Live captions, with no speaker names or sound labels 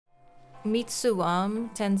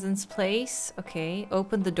Mitsuam, Tenzin's place. Okay,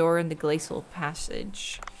 open the door in the glacial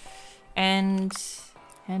passage. And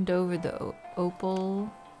hand over the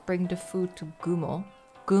opal. Bring the food to Gumo.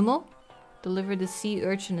 Gumo? Deliver the sea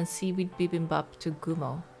urchin and seaweed bibimbap to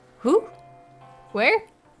Gumo. Who? Where?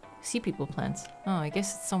 Sea people plants. Oh, I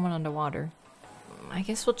guess it's someone underwater. I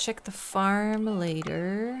guess we'll check the farm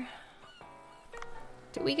later.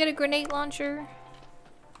 Did we get a grenade launcher?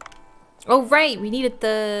 Oh, right! We needed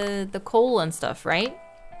the coal and stuff, right?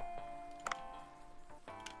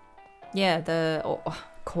 Yeah, the... Oh,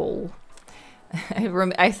 coal.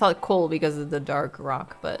 I thought coal because of the dark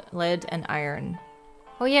rock, but lead and iron.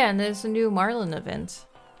 Oh yeah, and there's a new Marlin event.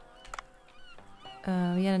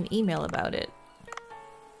 We had an email about it.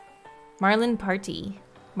 Marlin party.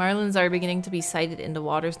 Marlins are beginning to be sighted in the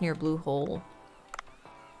waters near Blue Hole.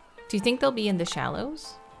 Do you think they'll be in the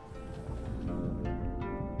shallows?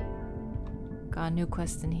 Got a new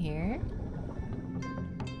quest in here.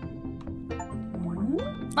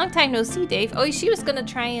 Long time no see, Dave. Oh, she was gonna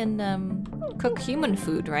try and cook human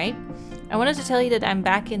food, right? I wanted to tell you that I'm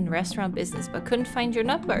back in restaurant business, but couldn't find your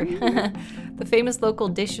number. The famous local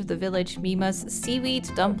dish of the village, Mima's seaweed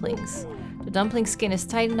dumplings. The dumpling skin is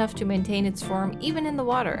tight enough to maintain its form even in the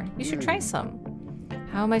water. You should try some.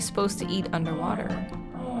 How am I supposed to eat underwater?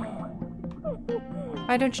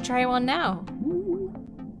 Why don't you try one now?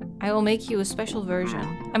 I will make you a special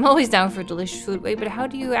version. I'm always down for delicious food. Wait, but how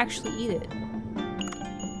do you actually eat it?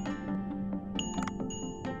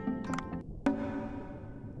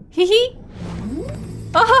 Hee hee!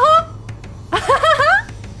 Oh!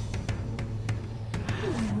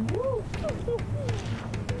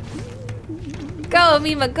 Go,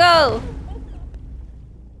 Mima, go!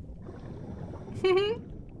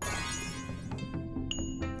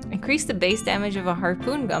 Increase the base damage of a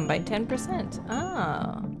harpoon gun by 10%.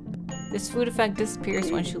 Ah. This food effect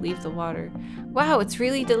disappears once you leave the water. Wow, it's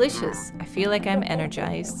really delicious. I feel like I'm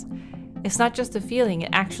energized. It's not just a feeling, it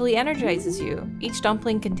actually energizes you. Each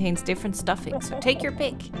dumpling contains different stuffing, so take your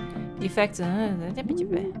pick. The effect...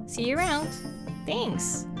 see you around.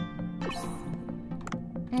 Thanks.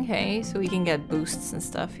 Okay, so we can get boosts and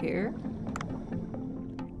stuff here.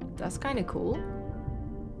 That's kind of cool.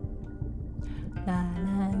 La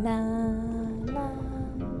la la la.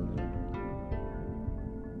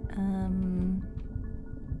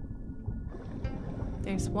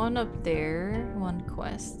 There's one up there, one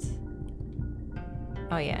quest.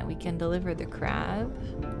 Oh yeah, we can deliver the crab.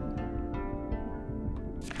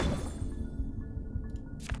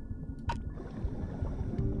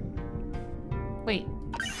 Wait.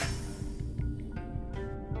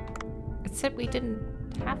 It said we didn't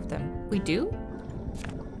have them. We do?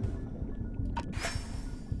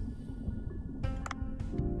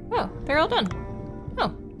 Oh, they're all done.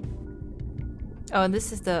 Oh. Oh, and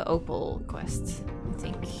this is the opal quest, I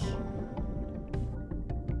think.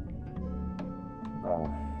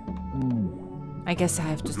 I guess I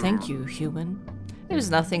have to thank you, human. It was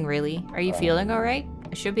nothing really. Are you feeling alright?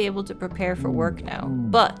 I should be able to prepare for work now.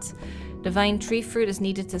 But divine tree fruit is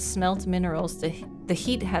needed to smelt minerals. The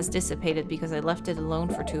heat has dissipated because I left it alone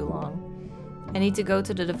for too long. I need to go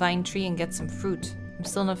to the divine tree and get some fruit. I'm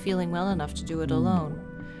still not feeling well enough to do it alone.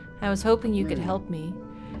 I was hoping you could help me.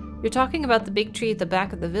 You're talking about the big tree at the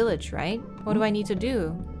back of the village, right? What do I need to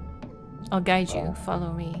do? I'll guide you.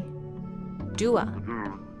 Follow me. Dua.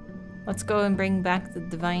 Let's go and bring back the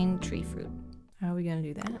divine tree fruit. How are we gonna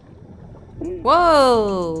do that?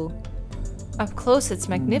 Whoa! Up close, it's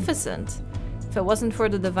magnificent. If it wasn't for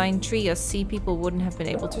the divine tree, us sea people wouldn't have been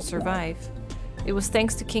able to survive. It was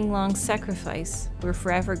thanks to King Long's sacrifice. We're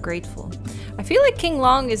forever grateful. I feel like King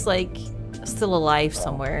Long is like still alive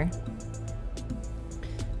somewhere.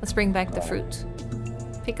 Let's bring back the fruit.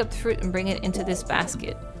 Pick up the fruit and bring it into this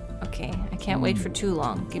basket. Okay, I can't wait for too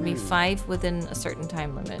long. Give me 5 within a certain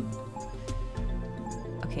time limit.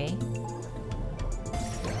 Okay.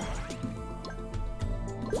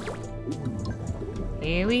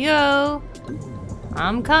 Here we go.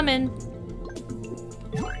 I'm coming.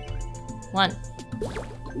 1.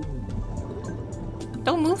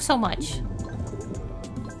 Don't move so much.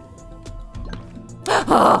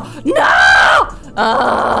 Oh, no!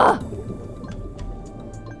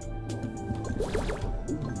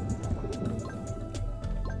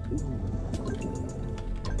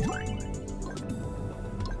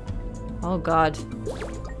 Oh God.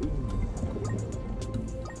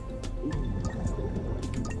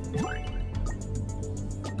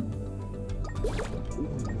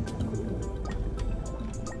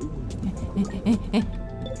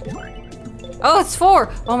 Oh, it's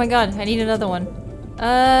 4! Oh my God, I need another one.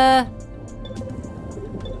 Oh,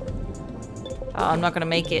 I'm not gonna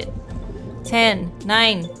make it. 10,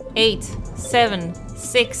 9, 8, 7,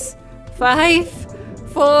 6,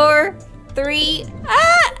 5, 4, 3.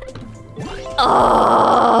 Ah!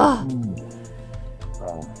 Oh!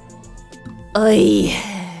 Oy.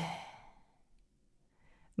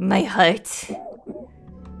 My heart.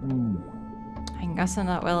 I guess I'm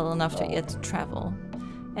not well enough yet to travel.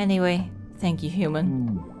 Anyway, thank you,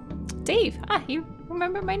 human. Dave! Ah, you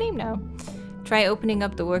remember my name now. Try opening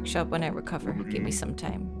up the workshop when I recover. Give me some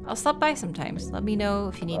time. I'll stop by sometimes. Let me know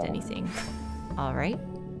if you need anything. Alright.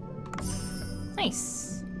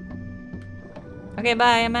 Nice. Okay,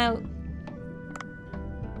 bye. I'm out.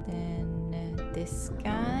 Then this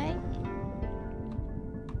guy.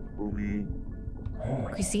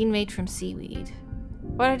 Cuisine made from seaweed.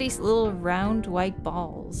 What are these little round white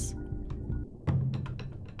balls?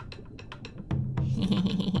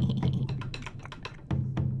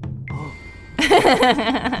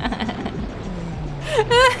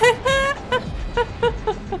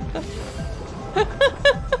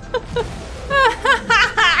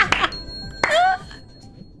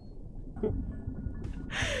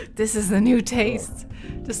 This is the new taste.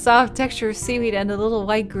 The soft texture of seaweed and the little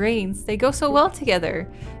white grains. They go so well together.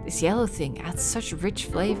 This yellow thing adds such rich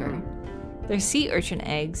flavor. They're sea urchin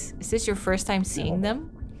eggs. Is this your first time seeing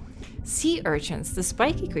them? Sea urchins, the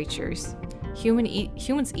spiky creatures.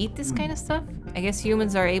 Humans eat this kind of stuff? I guess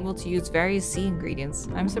humans are able to use various sea ingredients.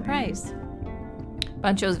 I'm surprised.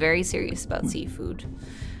 Bancho's very serious about seafood.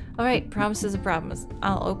 Alright, promise is a promise.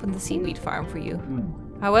 I'll open the seaweed farm for you.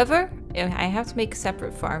 However, I have to make a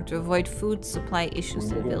separate farm to avoid food supply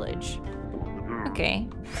issues in the village. Okay.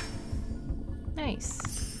 Nice.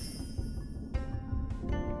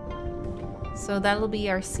 So that'll be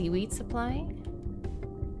our seaweed supply.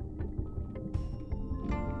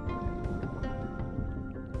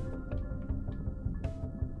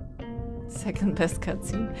 Second best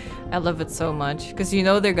cutscene. I love it so much because you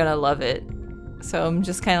know they're gonna love it. So I'm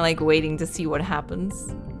just kind of like waiting to see what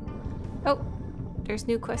happens. Oh, there's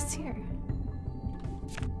new quests here.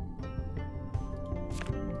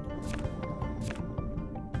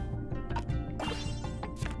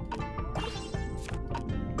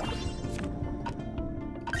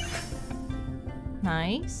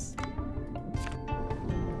 Nice.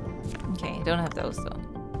 Okay, don't have those though.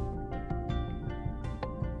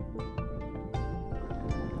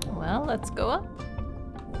 Well, let's go up.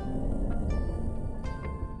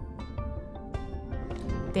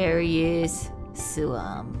 There he is,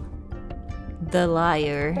 Suam. The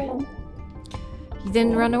liar. He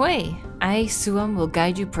didn't run away. I, Suam, will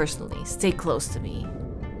guide you personally. Stay close to me.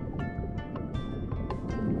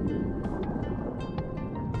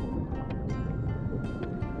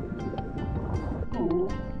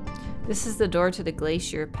 This is the door to the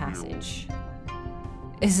glacier passage.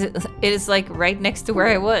 It is like right next to where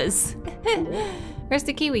I was. Where's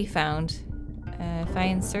the key we found? If I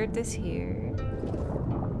insert this here.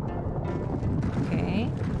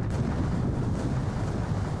 Okay.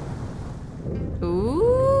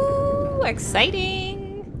 Ooh,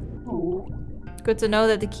 exciting! Good to know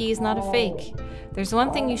that the key is not a fake. There's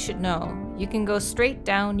one thing you should know. You can go straight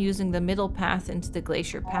down using the middle path into the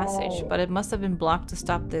glacier passage, but it must have been blocked to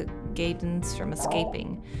stop the Gaidens from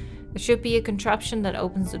escaping. There should be a contraption that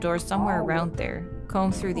opens the door somewhere around there.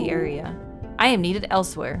 Comb through the area. I am needed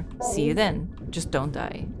elsewhere. See you then. Just don't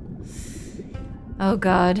die. Oh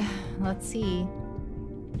god. Let's see.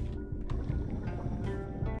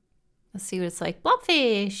 Let's see what it's like.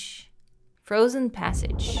 Blobfish! Frozen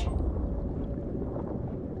passage.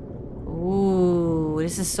 Ooh,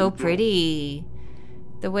 this is so pretty.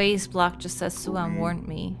 The way is blocked just as Suam warned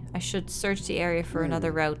me. I should search the area for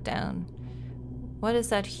another route down. What is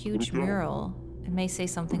that huge mural? It may say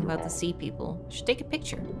something about the sea people. Should take a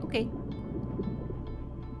picture. Okay.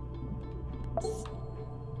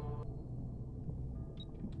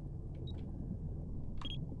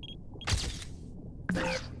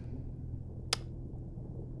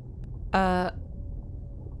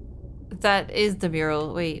 That is the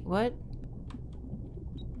mural. Wait, what?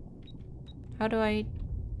 How do I...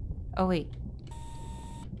 Oh, wait.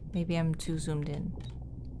 Maybe I'm too zoomed in.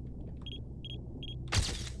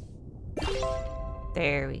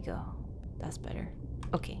 There we go. That's better.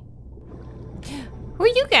 Okay. Who are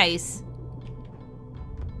you guys?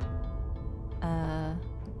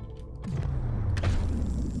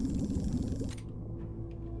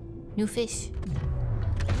 New fish.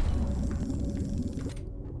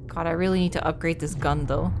 God, I really need to upgrade this gun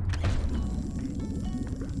though.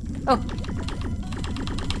 Oh.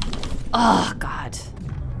 Oh, God.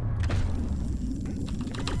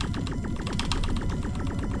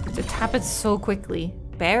 To tap it so quickly.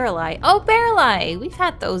 barrel eye. Oh, barrel eye! We've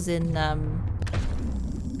had those in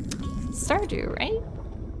Stardew, right?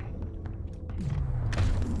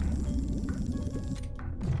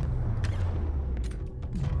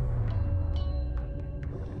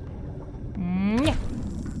 Yeah.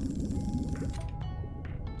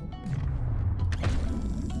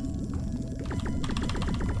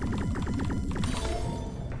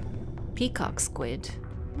 Peacock squid.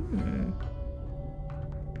 Hmm.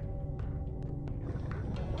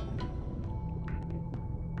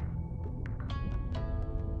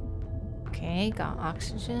 Okay, got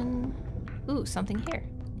oxygen. Ooh, something here.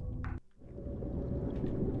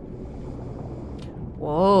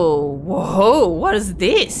 Whoa, whoa, what is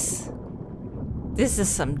this? This is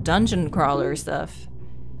some dungeon crawler stuff.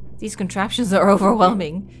 These contraptions are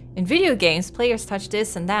overwhelming. In video games, players touch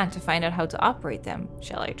this and that to find out how to operate them.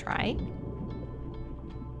 Shall I try?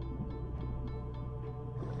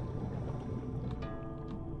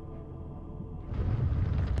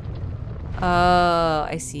 Oh,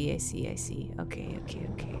 I see. Okay.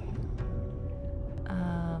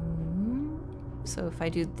 So if I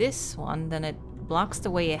do this one, then it blocks the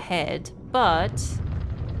way ahead, but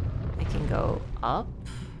I can go up,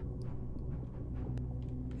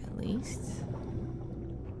 at least.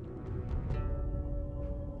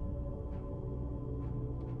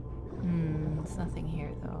 There's nothing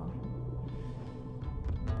here though.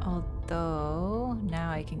 Although, now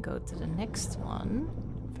I can go to the next one.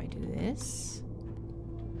 If I do this.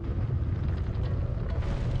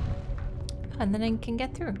 And then I can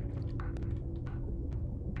get through.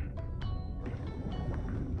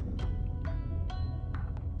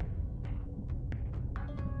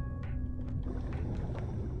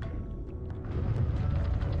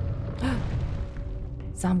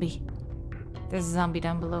 Zombie. There's a zombie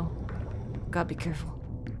down below. Gotta be careful.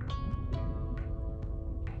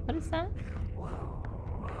 What is that?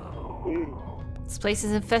 This place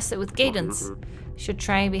is infested with Gadens. Should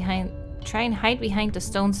try and hide behind the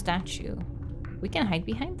stone statue. We can hide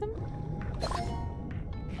behind them?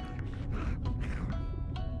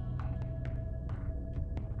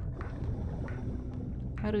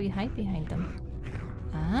 How do we hide behind them?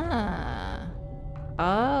 Ah.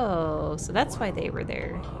 Oh, so that's why they were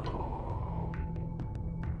there.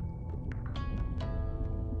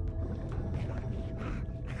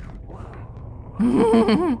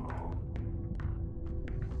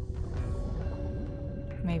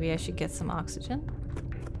 Maybe I should get some oxygen.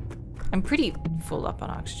 I'm pretty full up on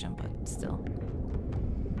oxygen, but still.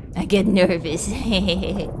 I get nervous.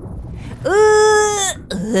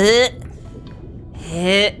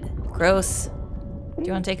 Gross. Do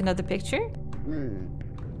you want to take another picture?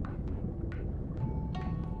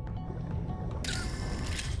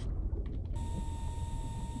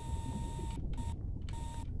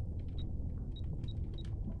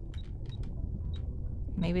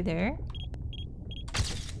 Maybe there?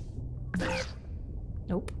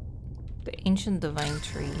 Nope. The ancient divine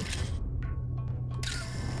tree.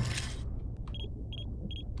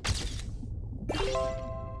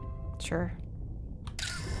 Sure.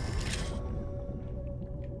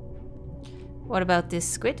 What about this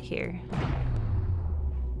squid here?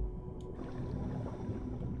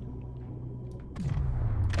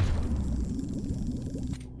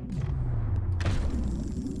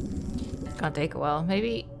 Gonna take a while.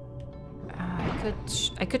 Maybe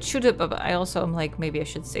I could shoot it, but I also am like, maybe I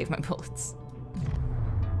should save my bullets.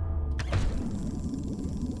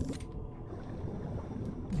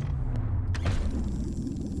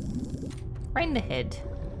 Right in the head.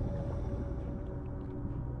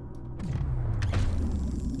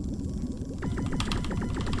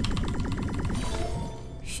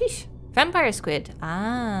 Sheesh. Vampire squid.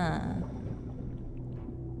 Ah.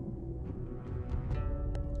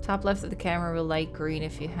 Top left of the camera will light green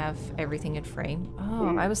if you have everything in frame.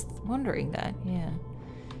 Oh, I was wondering that. Yeah.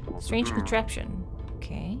 Strange contraption.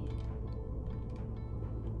 Okay.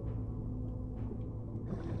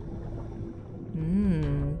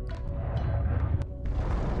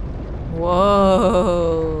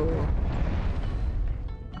 Whoa.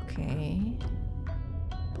 Okay.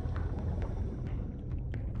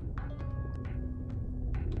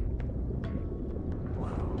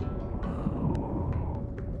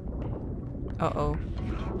 Uh-oh.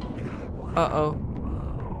 Uh-oh.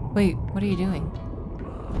 Wait, what are you doing?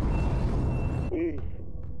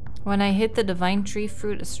 When I hit the divine tree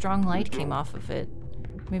fruit, a strong light came off of it.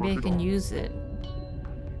 Maybe I can use it.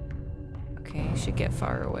 Okay, I should get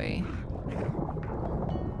far away.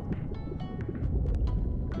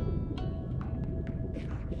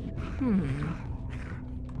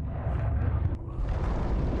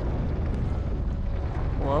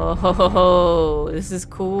 Whoa. Oh, ho, ho, ho. This is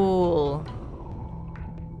cool.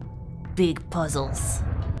 Big puzzles.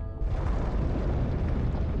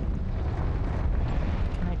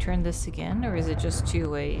 Can I turn this again, or is it just 2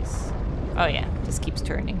 ways? Oh yeah, just keeps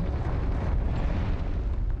turning.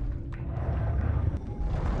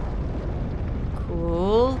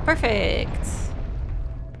 Cool. Perfect.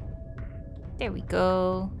 There we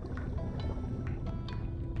go.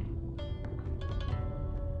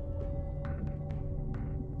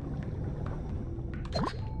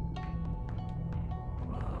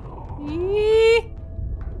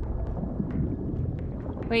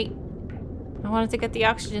 Wait, I wanted to get the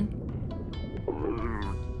oxygen.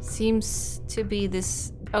 Seems to be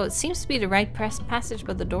this... Oh, it seems to be the right passage,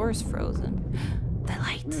 but the door is frozen. The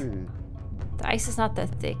light. The ice is not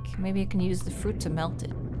that thick. Maybe I can use the fruit to melt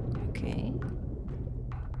it. Okay.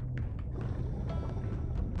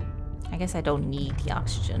 I guess I don't need the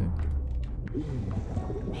oxygen.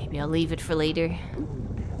 Maybe I'll leave it for later.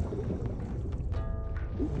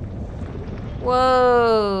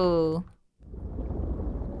 Whoa!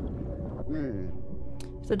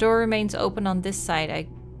 If the door remains open on this side, I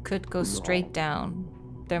could go straight down.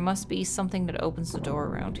 There must be something that opens the door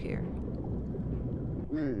around here.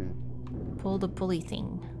 Pull the pulley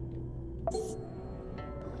thing.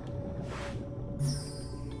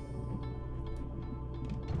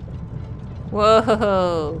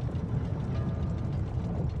 Whoa!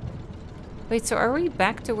 Wait, so are we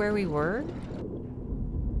back to where we were?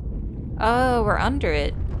 Oh, we're under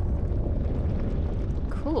it.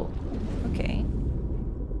 Cool. Okay.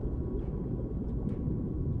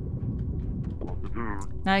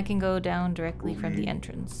 Now I can go down directly from the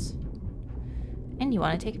entrance. And you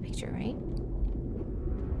want to take a picture, right?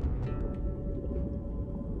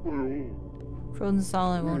 Frozen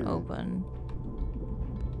solid won't open.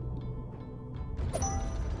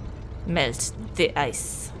 Melt the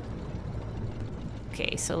ice.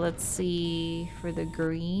 Okay, so let's see for the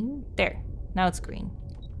green. There. Now it's green.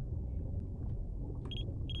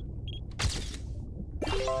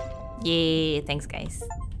 Yay, thanks guys.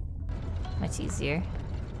 Much easier.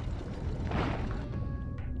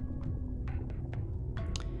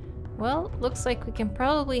 Well, looks like we can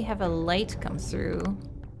probably have a light come through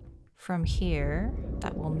from here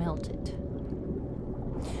that will melt it.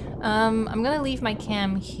 I'm gonna leave my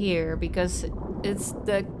cam here because it's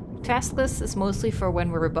the task list is mostly for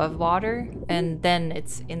when we're above water, and then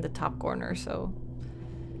it's in the top corner, so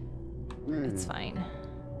it's fine.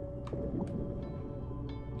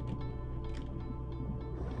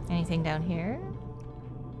 Anything down here?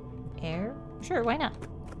 Air? Sure, why not?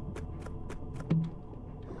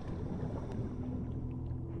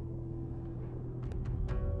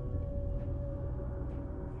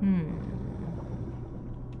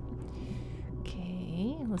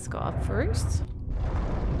 Okay, let's go up first.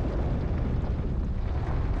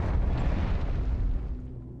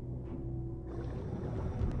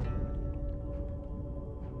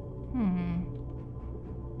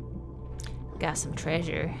 Got some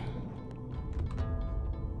treasure.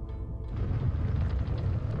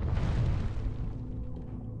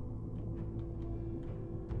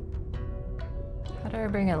 How do I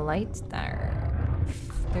bring a light there?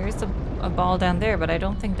 There is a ball down there, but I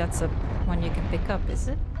don't think that's a one you can pick up, is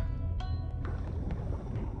it?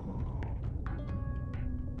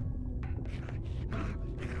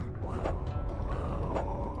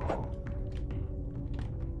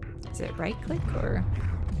 Is it right click or?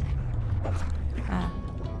 Ah,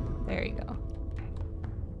 there you go.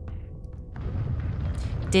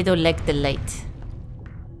 They don't like the light.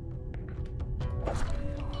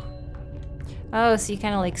 Oh, so you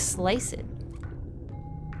kind of like slice it.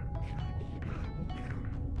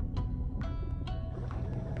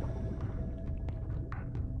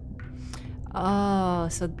 Oh,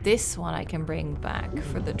 so this one I can bring back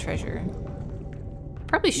for the treasure.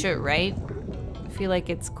 Probably should, right? I feel like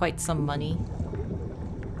it's quite some money.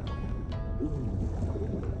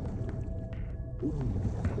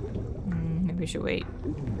 Maybe we should wait.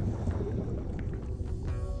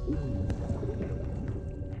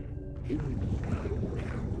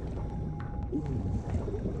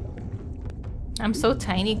 I'm so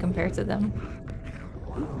tiny compared to them.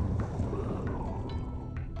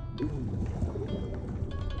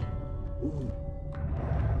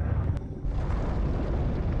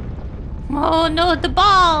 Oh no, the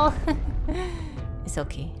ball! It's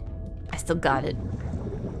okay. I still got it.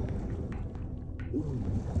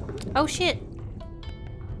 Oh shit!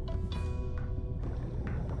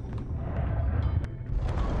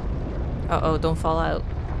 Uh-oh, don't fall out.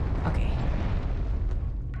 Okay.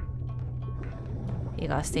 You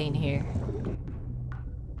gotta stay in here.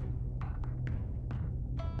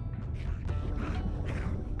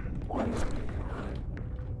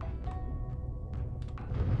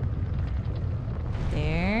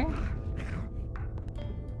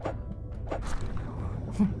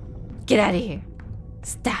 Get out of here.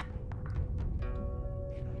 Stop.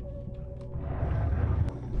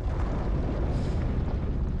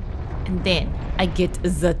 And then I get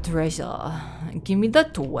the treasure. Give me the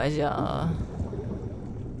treasure.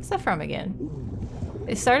 What's that from again?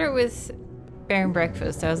 It started with Bear and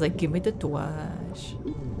Breakfast. I was like, give me the treasure.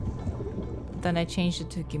 Then I changed it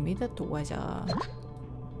to give me the treasure. I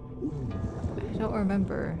don't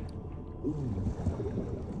remember.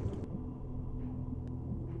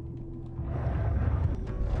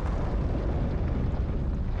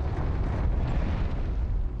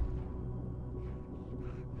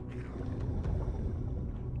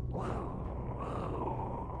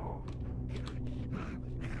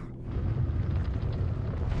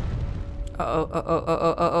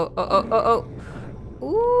 Oh.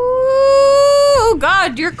 Ooh,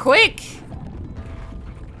 God, you're quick.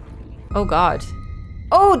 Oh, God.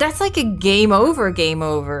 Oh, that's like a game over.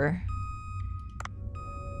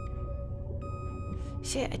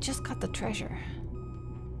 Shit, I just got the treasure.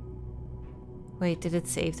 Wait, did it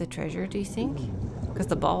save the treasure, do you think? Because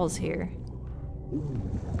the ball's here.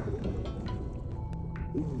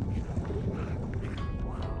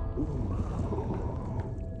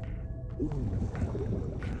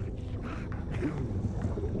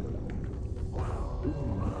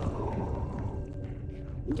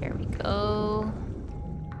 There we go.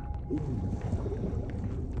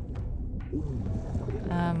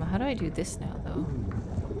 How do I do this now, though?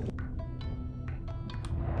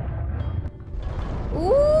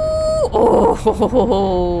 Ooh!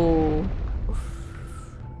 Oh!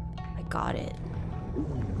 I got it.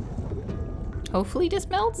 Hopefully this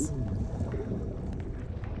melts.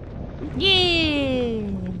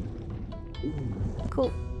 Yay!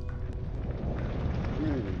 Cool.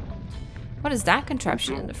 What is that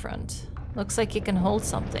contraption in the front? Looks like it can hold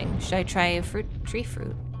something. Should I try a tree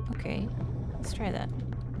fruit? Okay, let's try that.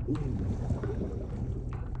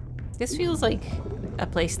 This feels like a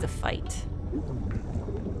place to fight.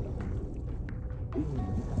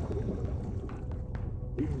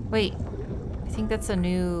 Wait, I think that's a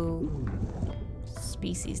new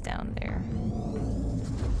species down there.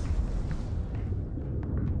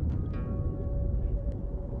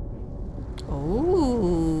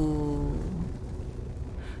 Oh.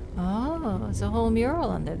 Oh, it's a whole mural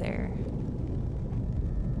under there.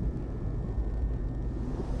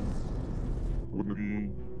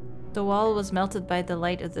 The wall was melted by the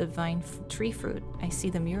light of the divine tree fruit. I see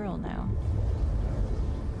the mural now.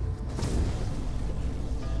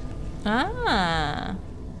 Ah.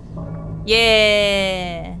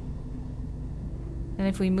 Yeah. And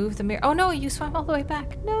if we move the mirror... Oh no, you swam all the way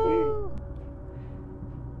back. No.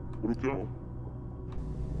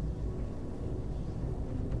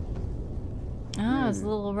 Ah, there's a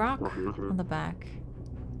little rock on the back.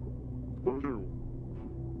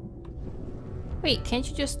 Wait, can't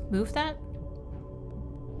you just move that?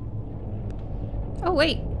 Oh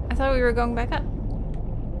wait, I thought we were going back up.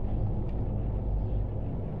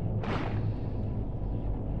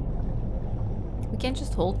 We can't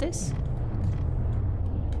just hold this?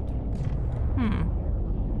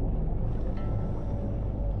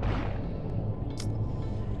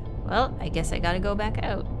 Well, I guess I gotta go back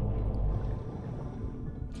out.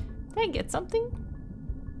 Did I get something?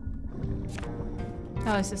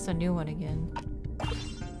 Oh, it's just a new one again.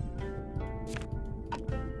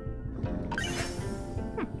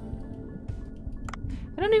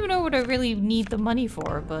 I don't even know what I really need the money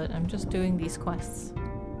for, but I'm just doing these quests.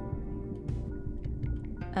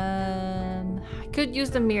 I could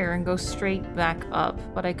use the mirror and go straight back up,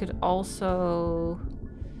 but I could also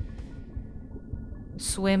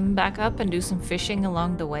swim back up and do some fishing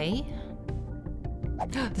along the way.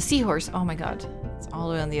 The seahorse! Oh my god. It's all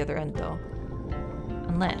the way on the other end though.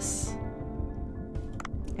 Unless...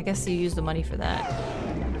 I guess you use the money for that.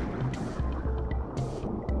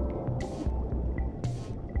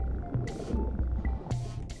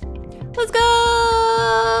 Let's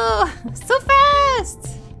go! So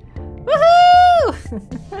fast! Woohoo!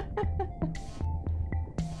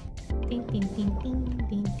 Ding, ding, ding, ding,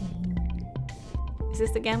 ding, ding. Is this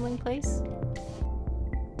the gambling place?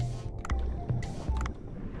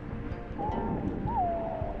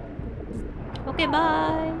 Okay,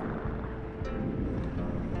 bye!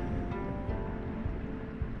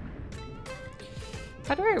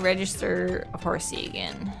 How do I register a horsey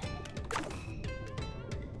again?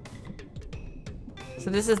 So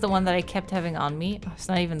this is the one that I kept having on me. Oh, it's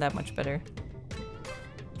not even that much better.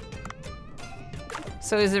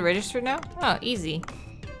 So is it registered now? Oh, easy.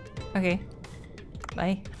 Okay.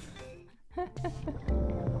 Bye.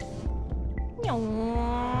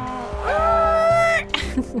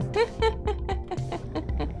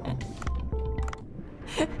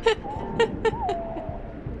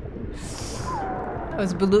 That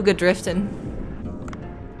was beluga drifting.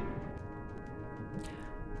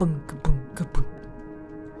 Bunka bunka bunk.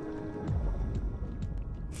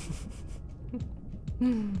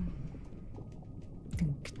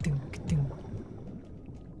 Dunk, dunk, dunk.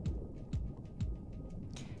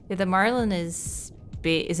 Yeah, the marlin is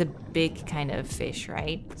a big kind of fish,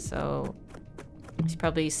 right? So I should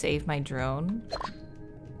probably save my drone.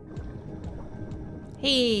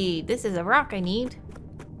 Hey, this is a rock I need.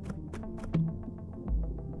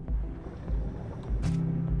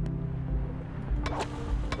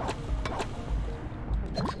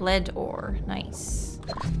 Lead ore, nice.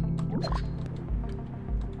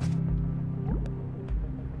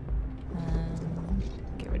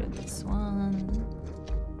 Get rid of this one.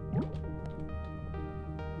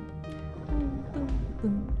 Boom, boom,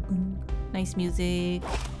 boom, boom. Nice music.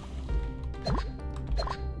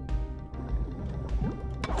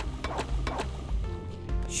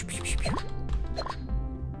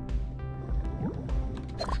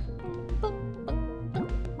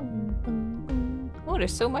 Oh,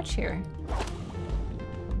 there's so much here.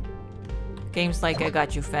 Game's like, I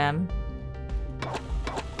got you, fam.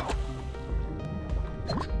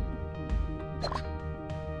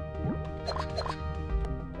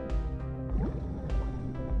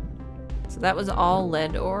 So that was all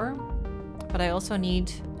lead ore, but I also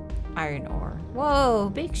need iron ore. Whoa,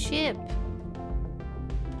 big ship.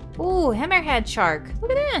 Ooh, hammerhead shark.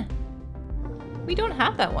 Look at that. We don't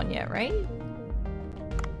have that one yet, right?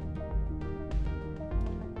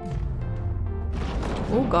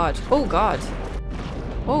 Oh god. Oh god.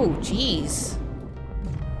 Oh jeez.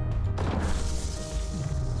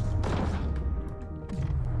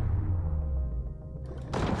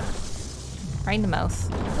 Right in the mouth.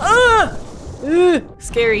 Ah! Ugh,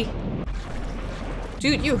 scary.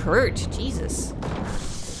 Dude, you hurt. Jesus.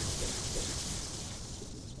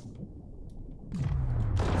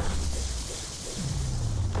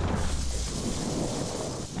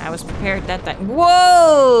 I was prepared that time.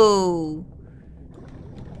 Whoa!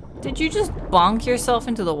 Did you just bonk yourself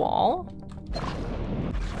into the wall?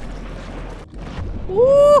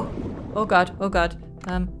 Woo! Oh god, oh god.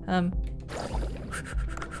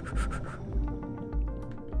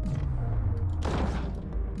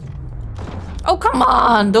 Oh, come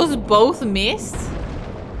on! Those both missed?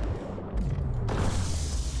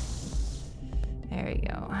 There we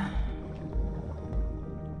go.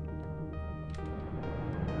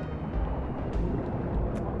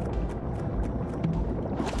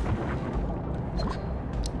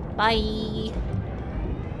 Bye!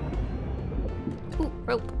 Ooh,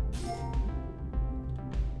 rope.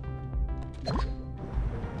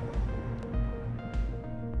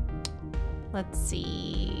 Let's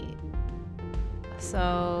see.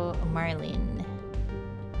 So, marlin.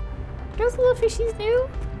 Are those little fishies new?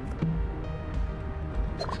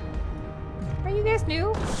 Are you guys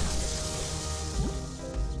new?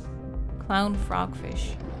 Clown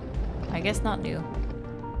frogfish. I guess not new.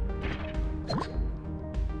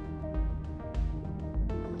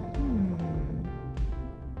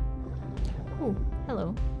 Oh,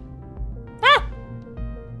 hello. Ah!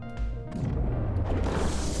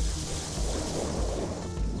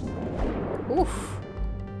 Oof.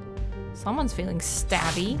 Someone's feeling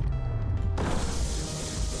stabby.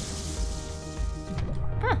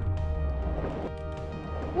 Huh.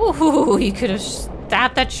 Ooh, you could have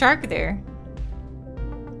stabbed that shark there.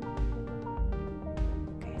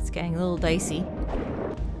 Okay, it's getting a little dicey.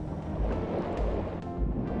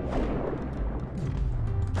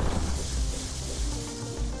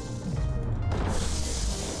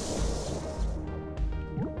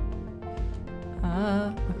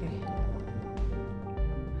 Okay.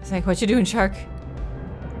 It's like, what you doing, shark?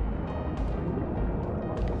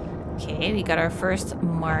 Okay, we got our first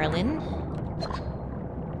marlin.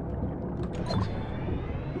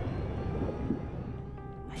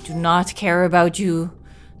 I do not care about you,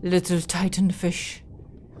 little titan fish.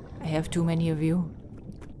 I have too many of you.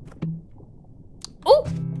 Oh!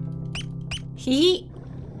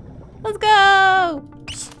 Let's go!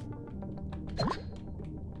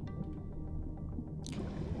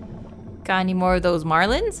 Got any more of those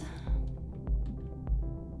marlins?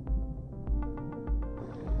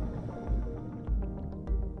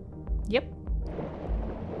 Yep.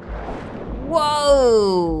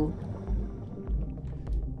 Whoa!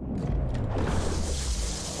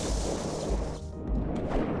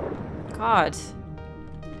 God.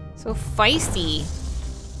 So feisty.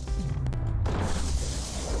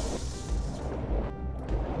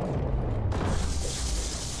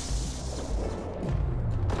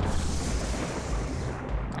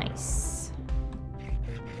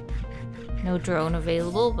 No drone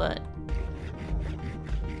available, but...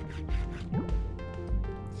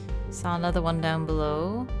 Saw another one down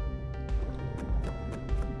below.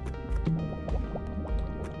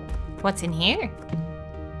 What's in here?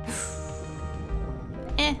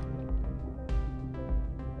 Eh.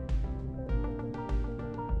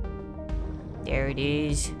 There it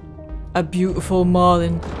is. A beautiful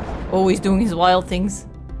marlin. Always doing his wild things.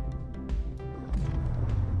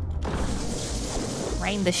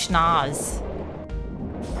 Right in the schnoz.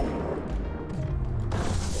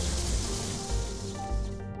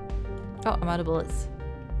 Oh, I'm out of bullets.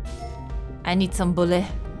 I need some bullet.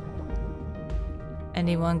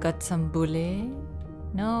 Anyone got some bullet?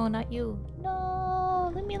 No, not you.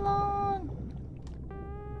 No, leave me alone.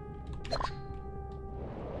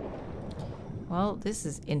 Well, this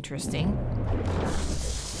is interesting.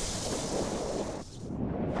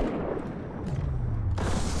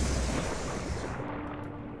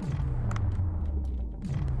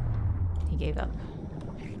 He gave up.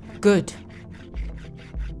 Good.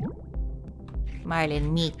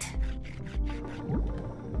 Marlin meat.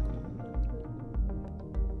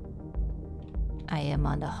 I am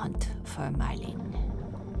on the hunt for marlin.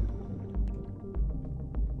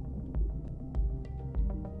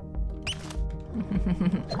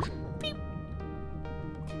 Beep.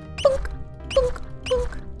 Boonk, boonk,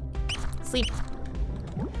 boonk. Sleep.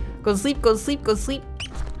 Go to sleep, go to sleep, go to sleep.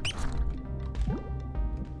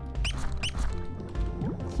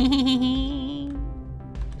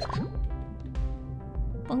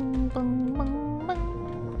 Bung, bung, bung,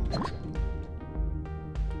 bung.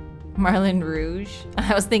 Marlin Rouge.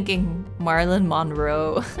 I was thinking Marlon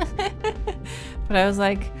Monroe. But I was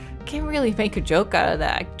like, can't really make a joke out of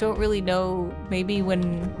that. I don't really know. Maybe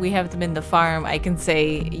when we have them in the farm, I can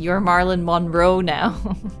say, you're Marlon Monroe now.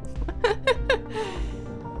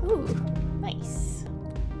 Ooh, nice.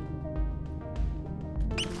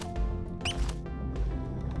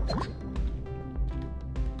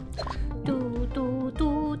 Do, do,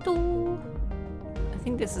 do, do. I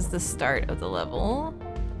think this is the start of the level.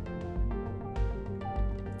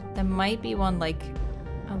 There might be one like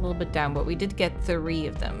a little bit down, but we did get 3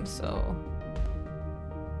 of them, so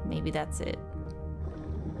maybe that's it.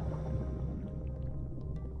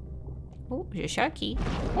 Oh, there's a sharky.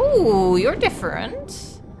 Oh, you're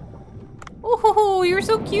different. Oh, you're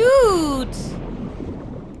so cute.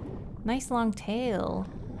 Nice long tail.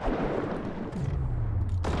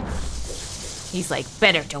 He's like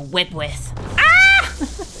better to whip with.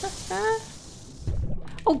 Ah!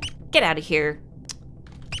 Oh, get out of here.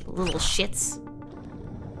 Little shits.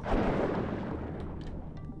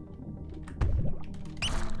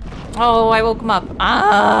 Oh, I woke him up.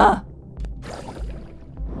 Ah!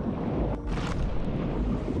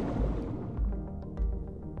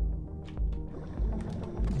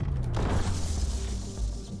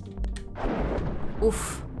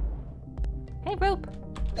 Oof. Hey, rope.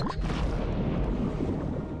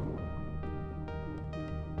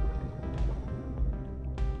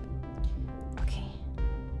 Okay.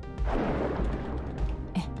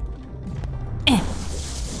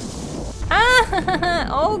 Ah!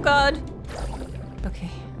 Oh god. Okay.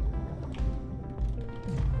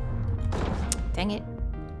 Dang it.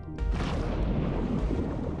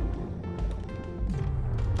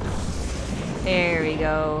 There we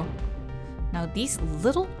go. Now these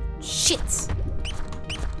little shits.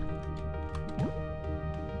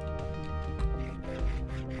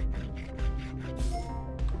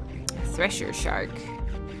 A thresher shark.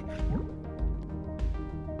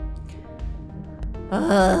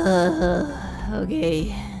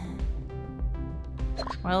 Okay.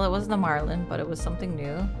 Well, it wasn't a marlin, but it was something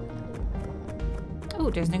new. Oh,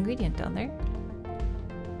 there's an ingredient down there.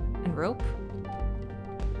 And rope.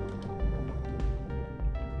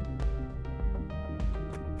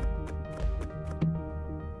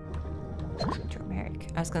 Turmeric.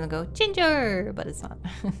 I was gonna go ginger, but it's not.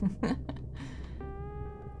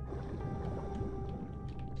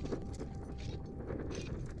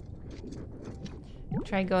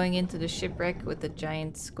 Try going into the shipwreck with the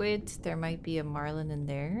giant squid. There might be a marlin in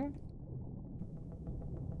there.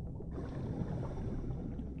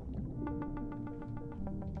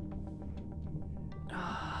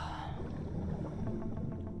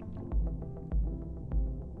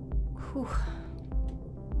 Whew.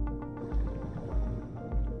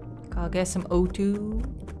 I'll get some O2.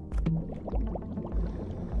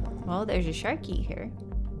 Well, there's a sharky here.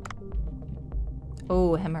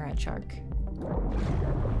 Oh, hemorrhage shark.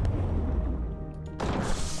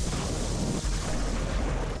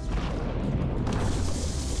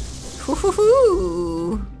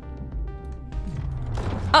 Hoo-hoo-hoo!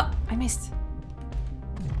 Oh, I missed.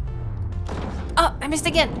 missed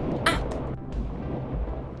again. Ah.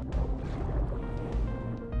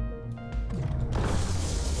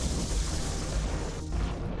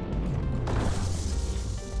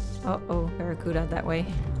 Uh-oh, Barracuda that way.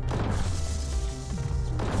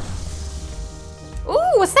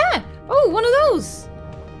 Ooh, what's that? Oh, one of those.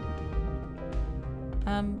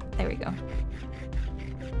 There we go.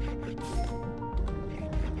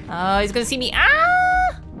 Oh, he's gonna see me.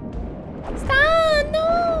 Ah! Stop!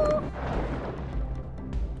 No!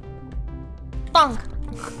 Bonk!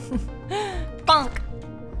 Bonk!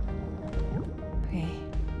 Okay.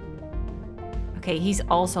 Okay, he's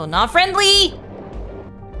also not friendly!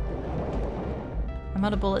 I'm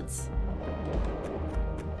out of bullets.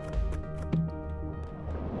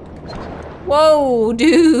 Whoa,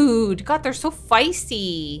 dude! God, they're so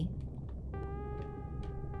feisty.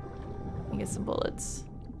 Let me get some bullets.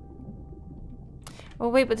 Oh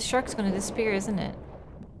wait, but the shark's gonna disappear, isn't it?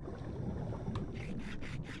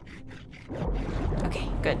 Okay,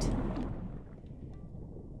 good.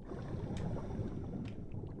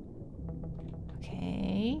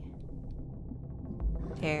 Okay.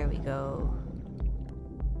 There we go.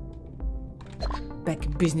 Back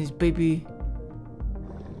in business, baby.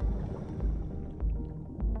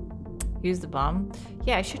 Use the bomb?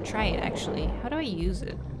 Yeah, I should try it actually. How do I use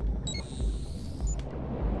it?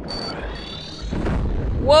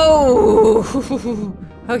 Whoa!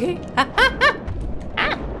 Okay. Ah!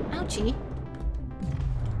 Ouchie.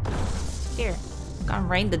 Here. Gonna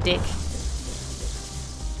rain the dick.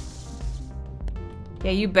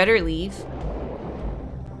 Yeah, you better leave.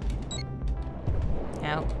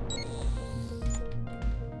 Ow.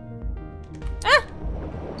 Ah!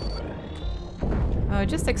 Oh, it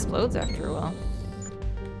just explodes after a while.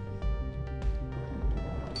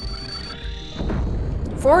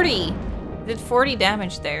 40! Did 40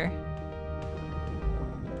 damage there.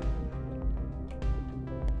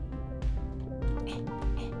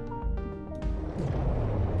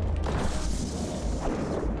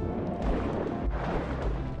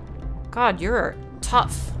 God, you're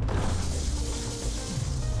tough.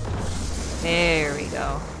 There we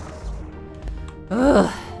go.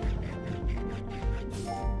 Ugh.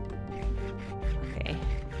 Okay.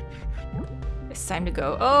 It's time to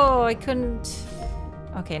go. Oh, I couldn't...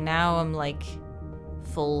 Okay, now I'm like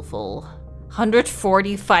full.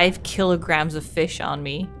 145 kilograms of fish on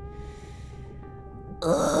me.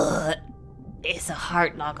 Ugh. It's a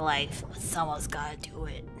hard knock life, but someone's gotta do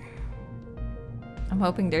it. I'm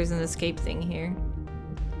hoping there's an escape thing here.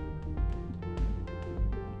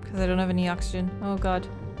 Because I don't have any oxygen. Oh god.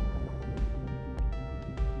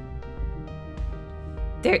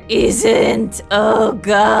 There isn't! Oh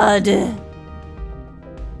god!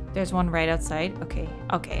 There's one right outside. Okay,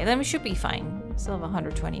 okay, then we should be fine. Still have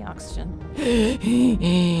 120 oxygen.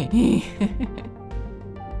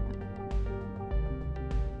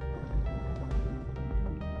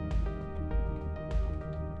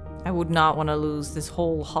 I would not want to lose this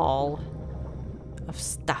whole haul of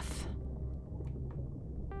stuff.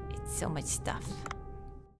 It's so much stuff.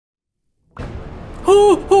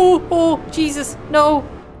 Oh, oh, oh, Jesus, no!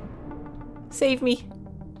 Save me.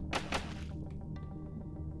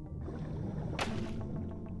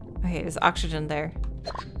 Okay, there's oxygen there.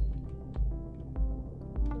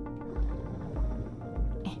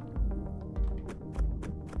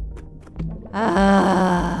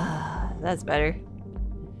 Ah, that's better.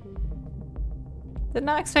 Did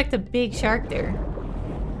not expect a big shark there.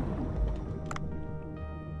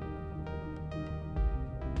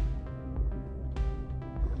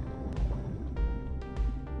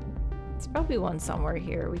 There's probably one somewhere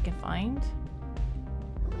here we can find.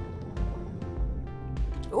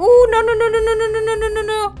 Ooh, no, no, no, no, no, no, no, no, no, no,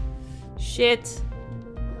 no. Shit.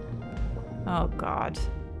 Oh, God.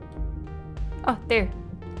 Oh, there.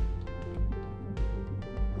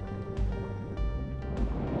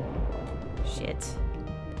 Shit.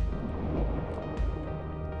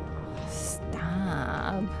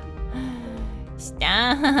 Stop.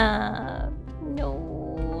 Stop.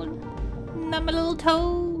 No. Not my little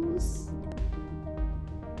toes.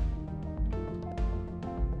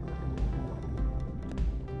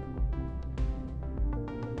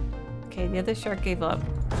 Okay, the other shark gave up.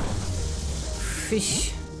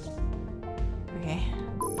 Fish. Okay.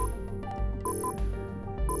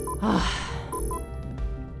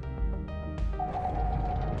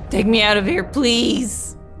 Take me out of here,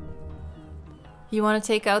 please! You want to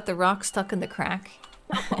take out the rock stuck in the crack?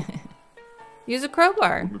 Use a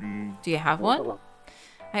crowbar. Do you have one?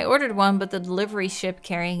 I ordered one, but the delivery ship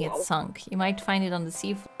carrying it sunk. You might find it on the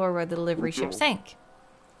seafloor where the delivery ship sank.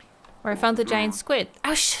 Where I found the giant squid. I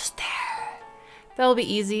was just there! That'll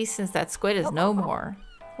be easy since that squid is no more.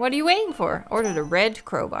 What are you waiting for? Order the red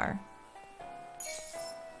crowbar.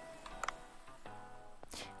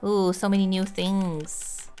 Ooh, so many new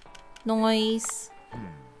things. Noise.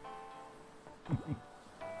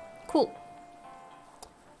 Cool.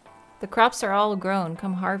 The crops are all grown.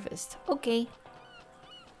 Come harvest. Okay.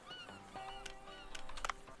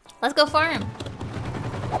 Let's go farm.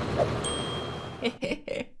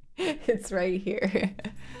 It's right here.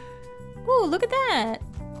 Ooh, look at that.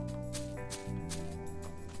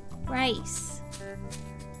 Rice.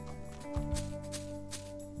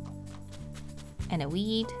 And a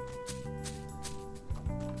weed.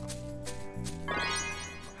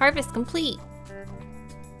 Harvest complete.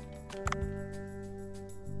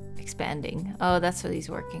 Expanding. Oh, that's what he's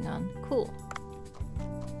working on. Cool.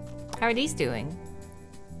 How are these doing?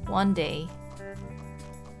 1 day.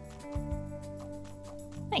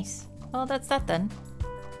 Nice. Well, that's that then.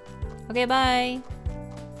 Okay, bye.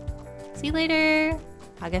 See you later.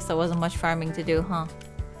 I guess there wasn't much farming to do, huh?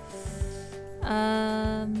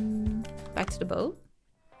 Back to the boat.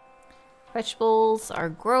 Vegetables are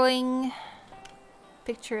growing.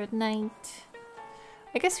 Picture at night.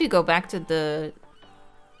 I guess we go back to the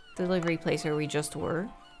delivery place where we just were.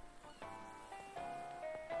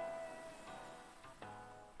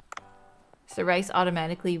 Is the rice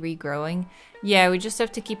automatically regrowing? Yeah, we just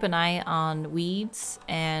have to keep an eye on weeds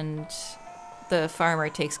and the farmer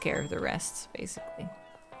takes care of the rest, basically.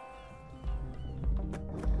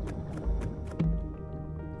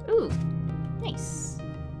 Ooh, nice.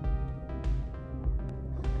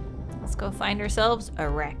 Let's go find ourselves a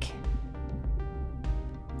wreck.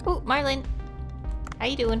 Ooh, Marlin. How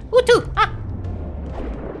you doing? Ooh, too! Ah!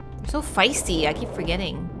 You're so feisty, I keep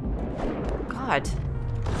forgetting. God,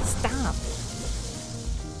 stop.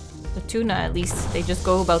 The tuna, at least, they just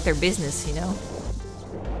go about their business, you know?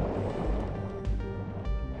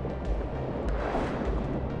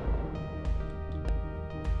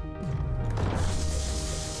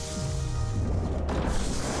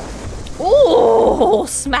 Oh,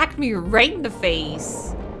 smacked me right in the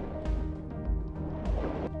face.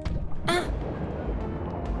 Ah.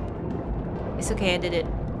 It's okay, I did it.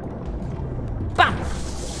 Bam!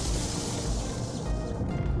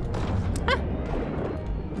 Ah.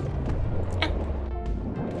 Ah.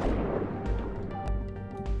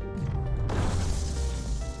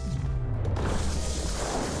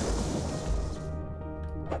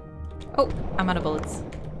 Oh, I'm out of bullets.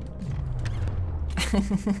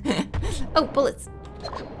 Oh, bullets!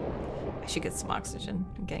 I should get some oxygen.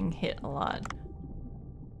 I'm getting hit a lot.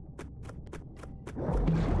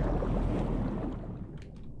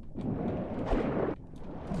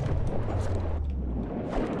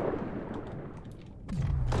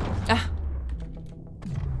 Ah!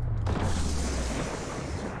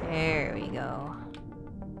 There we go.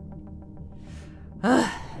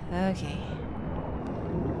 Okay.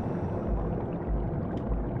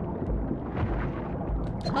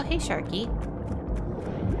 Oh, hey, Sharky.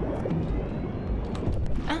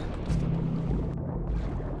 Ah.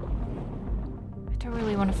 I don't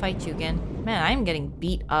really want to fight you again. Man, I'm getting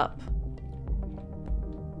beat up.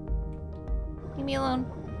 Leave me alone.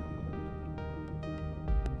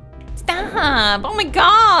 Stop! Oh my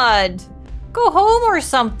god! Go home or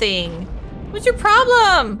something! What's your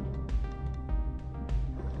problem?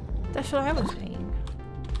 That's what I was saying.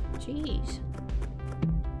 Jeez.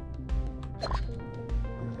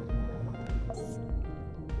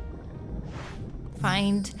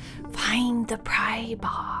 Find the pry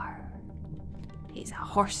bar. He's a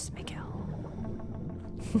horse, Miguel.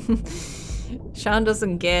 Sean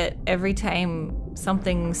doesn't get every time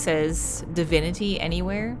something says divinity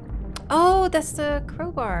anywhere. Oh, that's the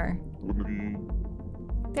crowbar.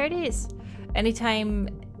 There it is. Anytime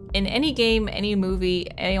in any game, any movie,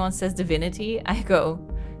 anyone says divinity, I go,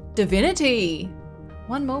 divinity!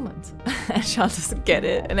 One moment. Sean doesn't get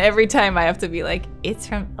it. And every time I have to be like, it's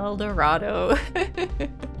from El Dorado.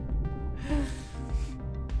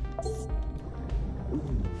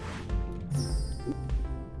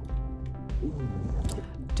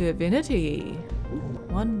 Divinity.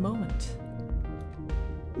 One moment.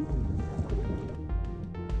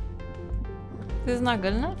 This is not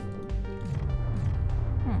good enough?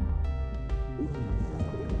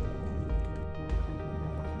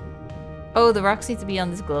 Oh, the rocks need to be on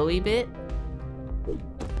this glowy bit.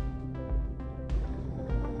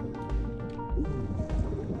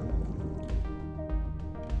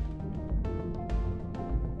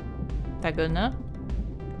 That good enough?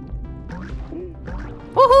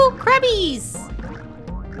 Woohoo! Crabbies!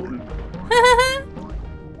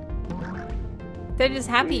 They're just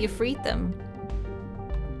happy you freed them.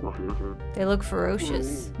 They look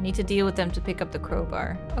ferocious. Need to deal with them to pick up the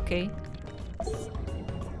crowbar. Okay.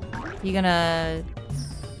 You gonna...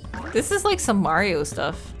 This is like some Mario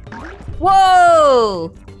stuff.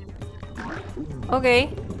 Whoa!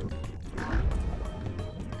 Okay.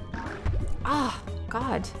 Ah,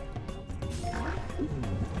 God.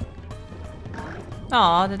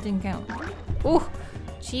 Aw, that didn't count. Ooh,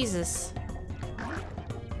 Jesus.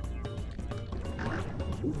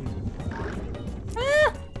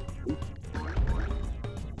 Ah!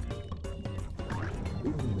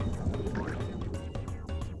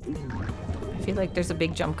 I feel like there's a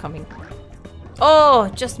big jump coming. Oh,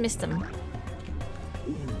 just missed him.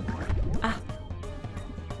 Ah.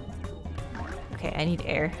 Okay, I need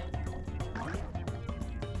air.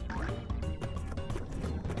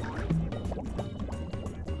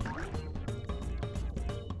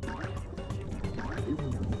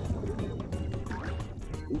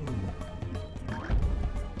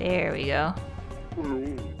 There we go.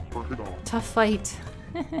 Tough fight.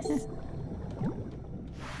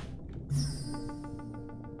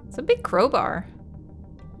 It's a big crowbar.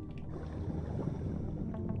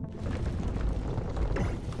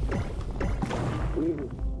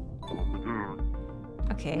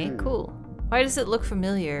 Okay, cool. Why does it look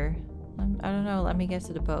familiar? I don't know. Let me get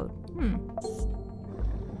to the boat.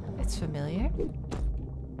 It's familiar.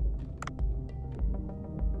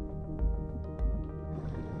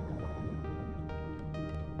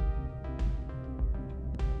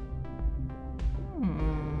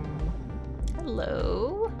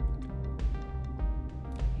 Hello.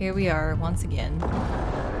 Here we are once again.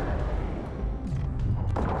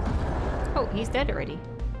 Oh, he's dead already.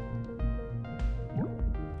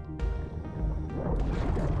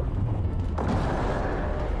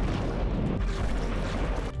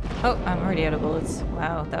 Oh, I'm already out of bullets.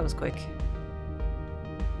 Wow, that was quick.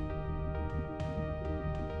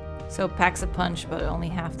 So packs a punch, but only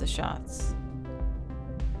half the shots.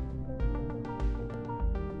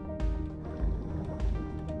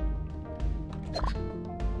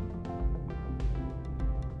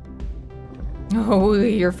 Oh,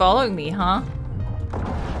 you're following me, huh?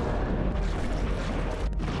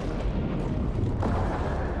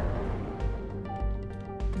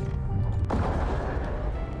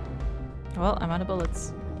 Well, I'm out of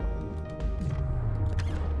bullets.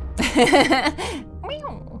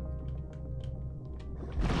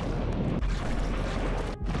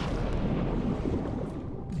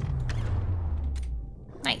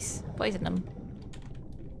 Nice. Poison them.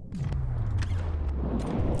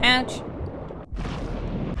 Ouch.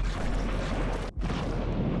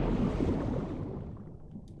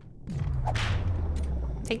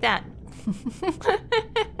 Take that.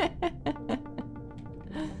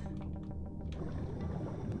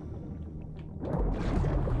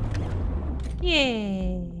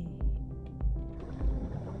 Yay.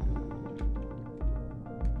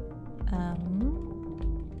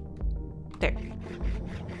 There.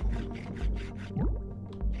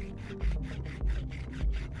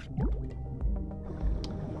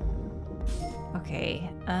 Okay.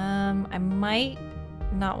 I might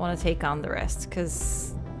not want to take on the rest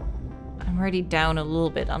because I'm already down a little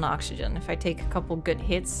bit on oxygen. If I take a couple good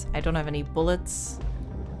hits, I don't have any bullets.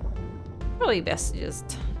 Probably best to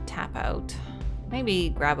just tap out. Maybe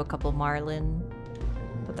grab a couple marlin,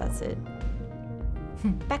 but that's it.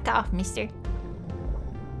 Back off, mister.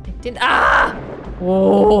 I didn't. Ah!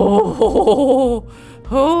 Whoa!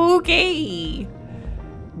 Okay.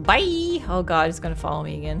 Bye. Oh god, it's gonna follow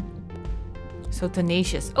me again. So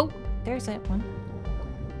tenacious. Oh, there's that one.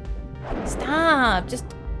 Stop! Just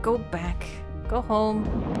go back. Go home.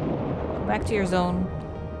 Go back to your zone.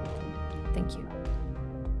 Thank you.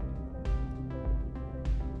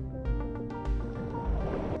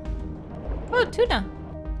 Oh, tuna.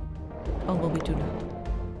 Oh, will be tuna.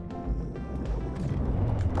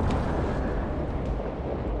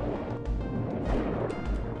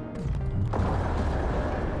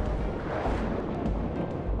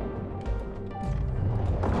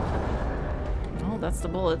 Oh, that's the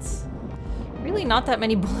bullets. Really not that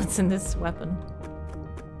many bullets in this weapon.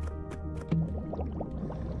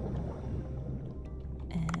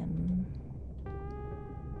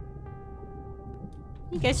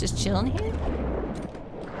 You guys just chilling here?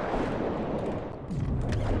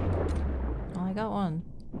 Oh, I got one.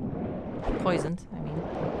 Poisoned, I mean.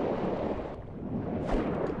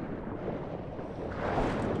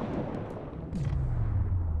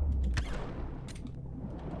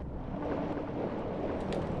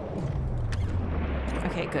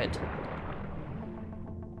 Okay, good.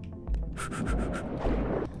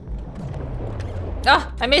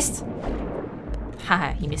 Ah, I missed!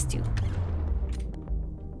 Haha, he missed too.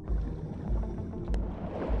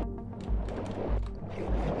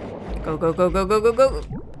 Go, go, go, go, go, go, go.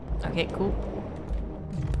 Okay, cool.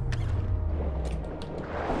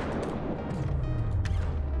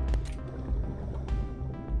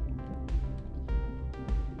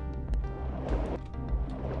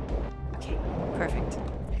 Okay, perfect.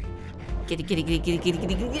 Get it, get it, get it, get it, get it,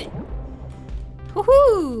 get it, get it.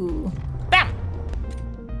 Woohoo! Bam!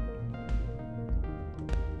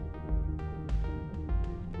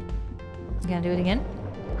 You gonna do it again?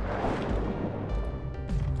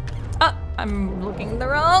 Oh, I'm looking in the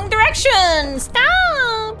wrong direction!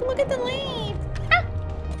 Stop! Look at the leaf! Ah.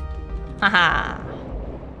 Haha!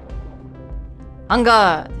 On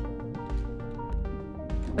God!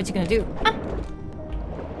 What you gonna do? Ah. Ah.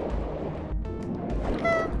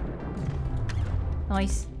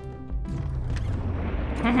 Nice.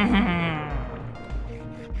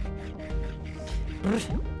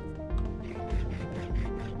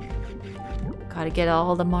 Gotta get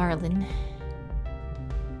all the marlin.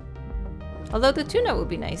 Although the tuna would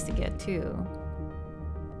be nice to get too.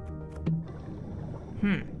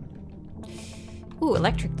 Ooh,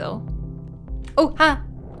 electric though. Oh, ha!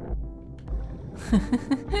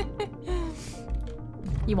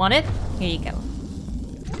 You want it? Here you go.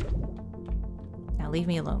 Now leave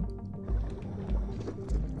me alone.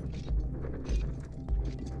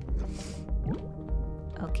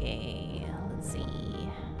 Okay, let's see.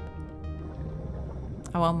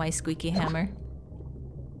 I want my squeaky hammer.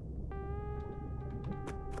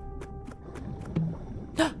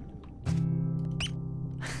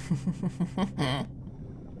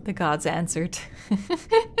 The gods answered.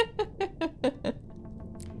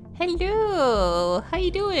 Hello, how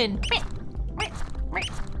you doing?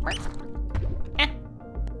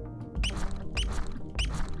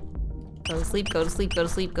 Go to sleep, go to sleep, go to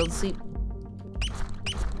sleep, go to sleep.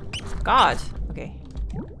 God, okay.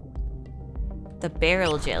 The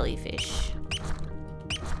barrel jellyfish.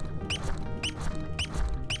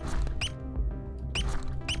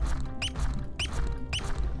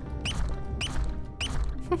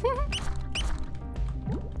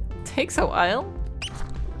 Takes a while.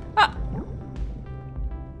 Ah!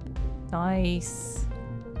 Nice.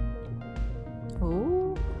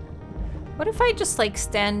 Ooh. What if I just like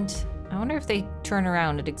stand... I wonder if they turn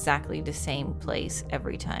around at exactly the same place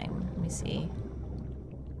every time. Let me see.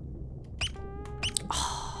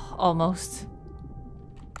 Oh, almost.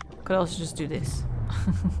 Could also just do this.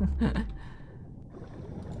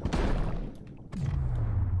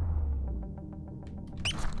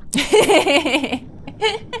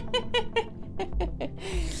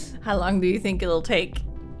 How long do you think it'll take?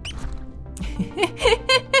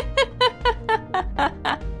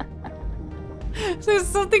 There's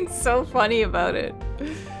something so funny about it.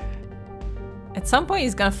 At some point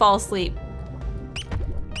he's gonna fall asleep.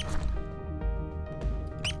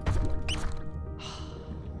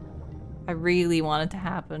 I really want it to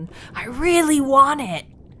happen. I really want it!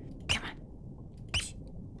 Come on.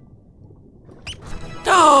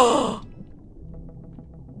 Oh!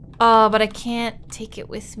 Oh, but I can't take it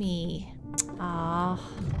with me. Ah.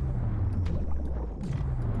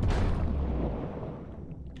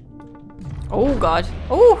 Oh god.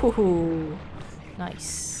 Oh, hoo, hoo.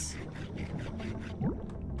 Nice.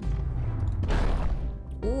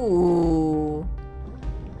 Ooh.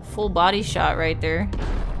 Full body shot right there.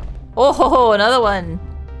 Oh, ho, ho, another one.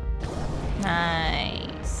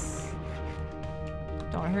 Nice.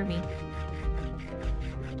 Don't hurt me.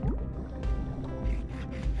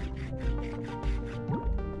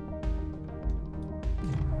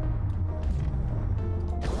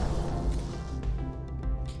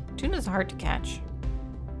 Tuna's hard to catch.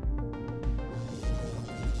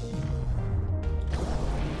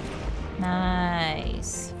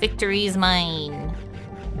 Nice. Victory is mine.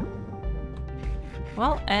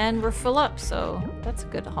 Well, and we're full up, so that's a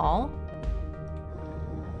good haul.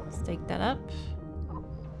 Let's take that up.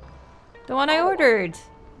 The one I ordered.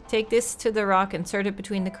 Take this to the rock, insert it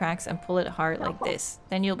between the cracks, and pull it hard like this.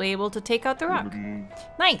 Then you'll be able to take out the rock.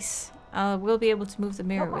 Nice. We'll be able to move the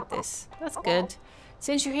mirror with this. That's good.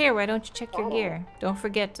 Since you're here, why don't you check your gear? Don't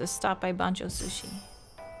forget to stop by Bancho Sushi.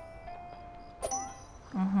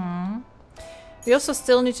 We also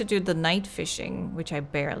still need to do the night fishing, which I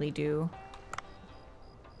barely do.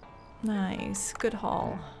 Nice. Good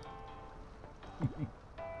haul.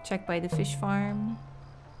 Check by the fish farm.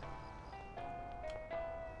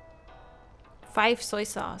 5 soy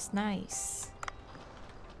sauce. Nice.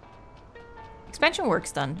 Expansion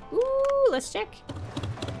work's done. Ooh, let's check.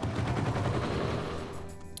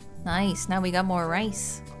 Nice, now we got more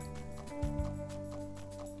rice.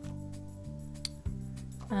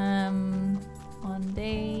 One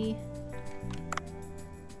day.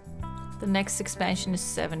 The next expansion is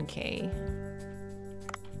 7K.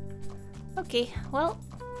 Okay, well,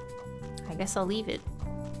 I guess I'll leave it.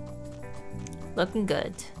 Looking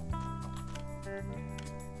good.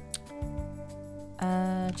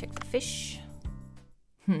 Check the fish.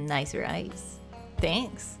 Nice rice.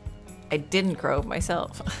 Thanks. I didn't grow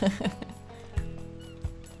myself.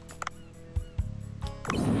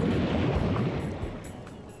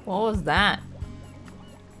 What was that?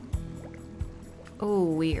 Oh,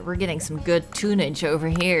 we're getting some good tunage over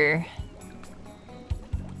here.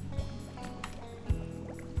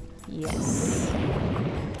 Yes.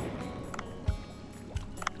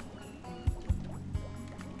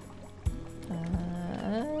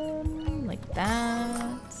 Like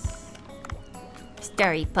that.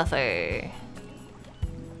 Starry puffer.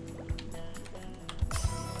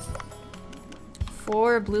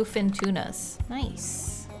 4 bluefin tunas.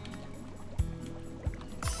 Nice.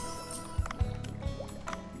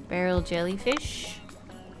 Barrel jellyfish.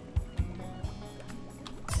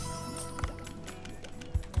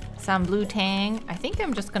 Some blue tang. I think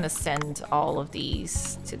I'm just gonna send all of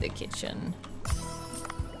these to the kitchen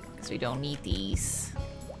because we don't need these.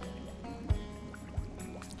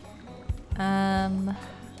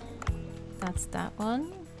 That's that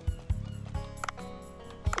one.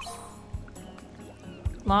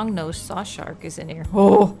 Long-nosed saw shark is in here.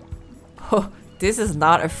 Oh, this is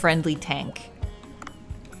not a friendly tank.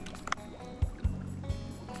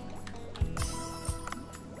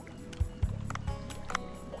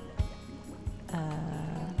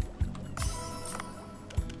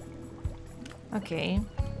 Okay.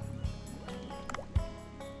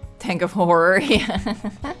 Tank of horror, yeah.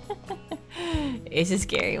 It's a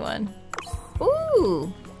scary one.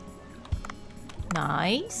 Ooh!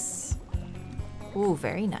 Nice. Ooh,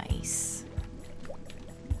 very nice.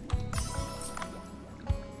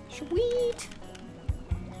 Sweet!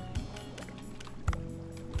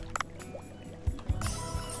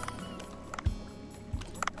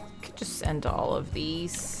 Could just send all of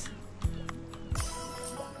these.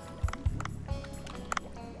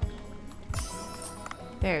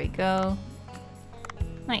 There we go.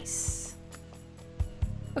 Nice.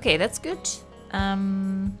 Okay, that's good.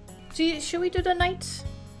 Should we do the night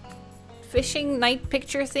fishing night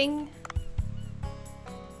picture thing?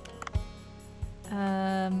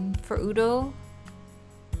 For Udo?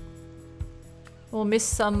 We'll miss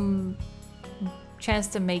some chance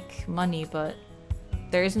to make money, but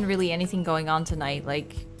there isn't really anything going on tonight,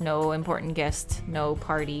 like no important guest, no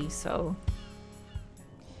party, so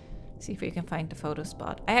see if we can find the photo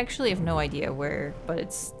spot. I actually have no idea where,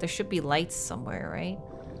 but there should be lights somewhere, right?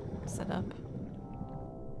 Set up.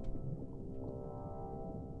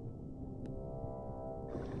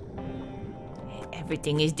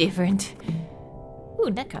 Everything is different. Ooh,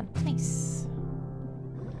 Nekon. Nice.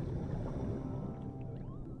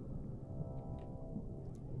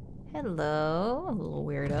 Hello, a little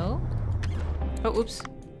weirdo. Oh, oops.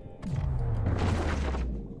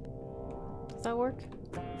 Does that work?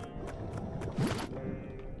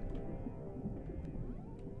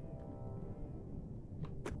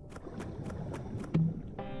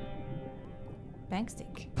 Bank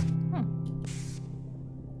stick.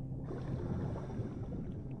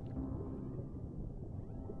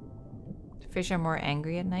 Fish are more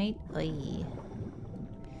angry at night. Oy.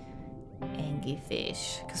 Angry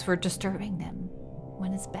fish. Because we're disturbing them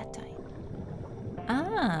when it's bedtime.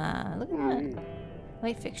 Ah, look at that.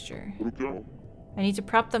 Light fixture. I need to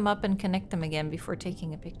prop them up and connect them again before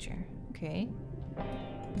taking a picture. Okay.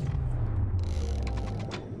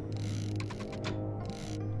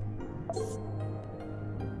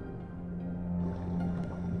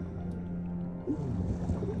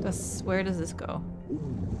 Where does this go?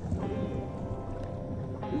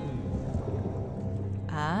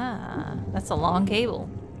 Ah, that's a long cable.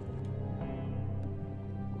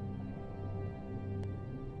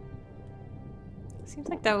 Seems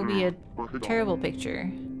like that would be a terrible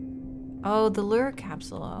picture. Oh, the lure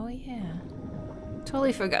capsule. Oh, yeah.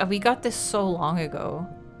 Totally forgot. We got this so long ago.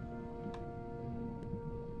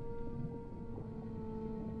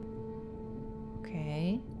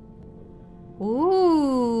 Okay.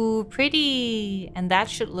 Ooh, pretty. And that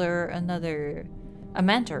should lure a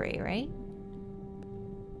manta ray, right?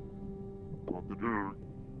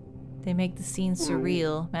 They make the scene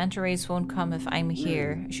surreal. Manta rays won't come if I'm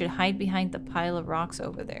here. I should hide behind the pile of rocks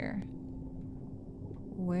over there.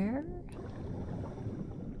 Where?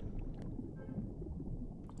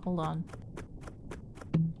 Hold on.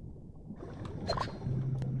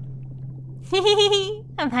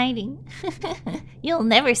 I'm hiding. You'll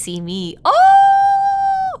never see me.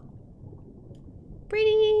 Oh!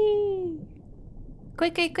 Pretty!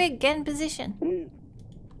 Quick, quick, quick, get in position.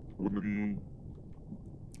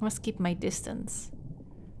 I must keep my distance.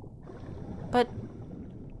 But...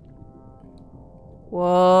 Whoa!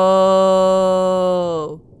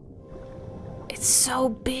 It's so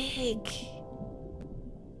big!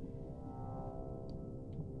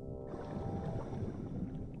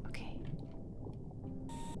 Okay.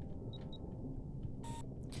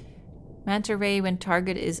 Manta ray when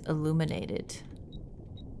target is illuminated.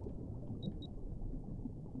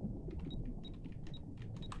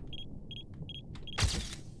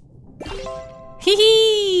 Hee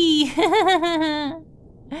hee!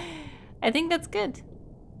 I think that's good.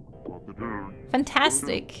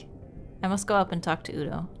 Fantastic. I must go up and talk to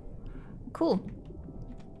Udo. Cool.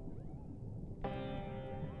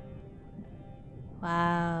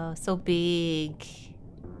 Wow, so big.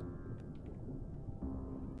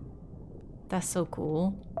 That's so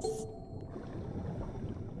cool.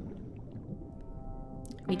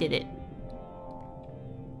 We did it.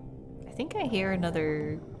 I think I hear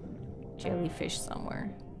another jellyfish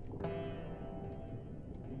somewhere.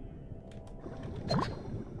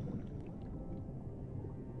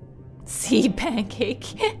 Sea pancake.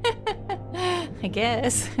 I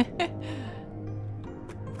guess.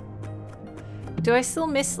 Do I still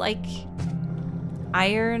miss like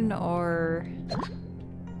iron or...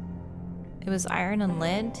 It was iron and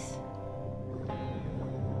lead?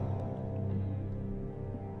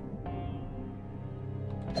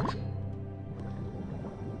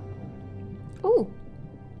 Ooh.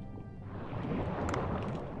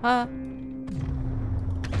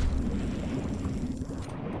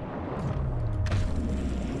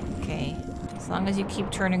 Okay. As long as you keep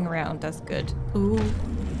turning around, that's good. Ooh.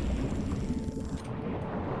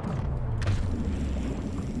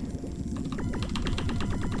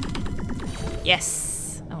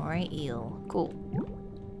 Yes! Alright, eel. Cool.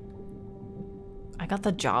 I got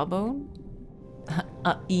the jawbone?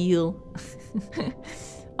 Eel.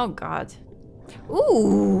 Oh god.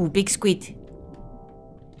 Ooh, big squid.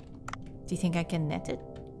 Do you think I can net it?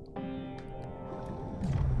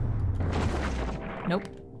 Nope.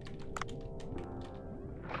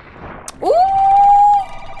 Ooh!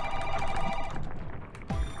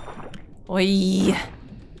 Oi!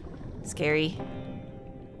 Scary.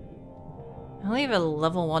 I only have a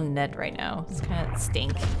level 1 net right now. It's kind of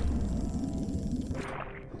stink.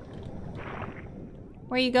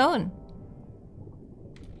 Where are you going?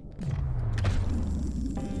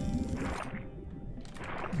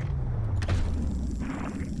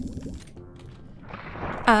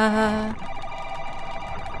 Okay.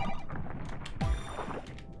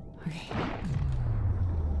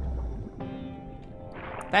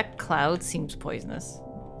 That cloud seems poisonous.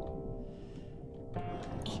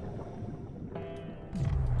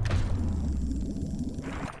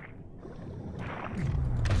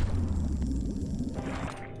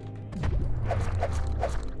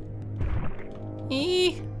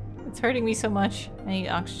 It's hurting me so much. I need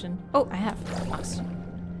oxygen. Oh, I have oxygen.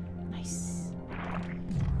 Nice.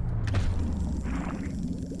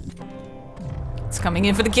 It's coming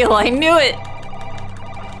in for the kill. I knew it!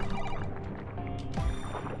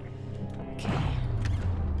 Okay.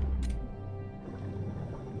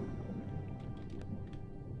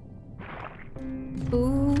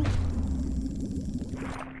 Ooh.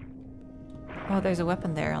 Oh, there's a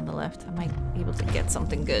weapon there on the left. I might be able to get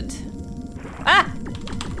something good. Ah!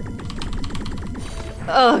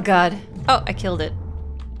 Oh god. Oh, I killed it.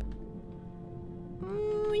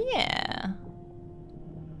 Yeah.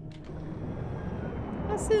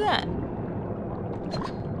 Let's do that.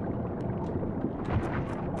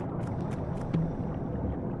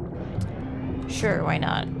 Sure, why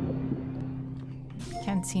not?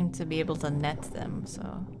 Can't seem to be able to net them,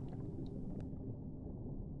 so...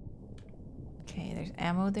 Okay, there's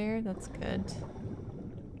ammo there. That's good.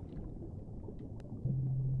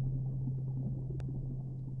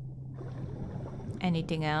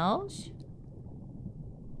 Anything else?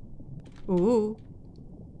 Ooh.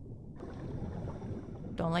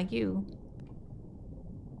 Don't like you.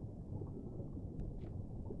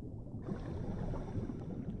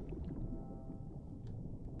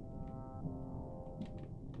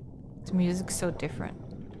 This music's so different.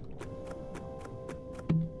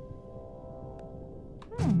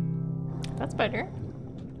 That's better.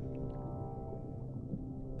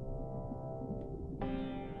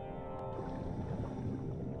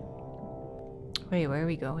 Wait, where are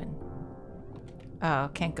we going? Oh,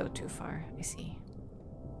 can't go too far. I see.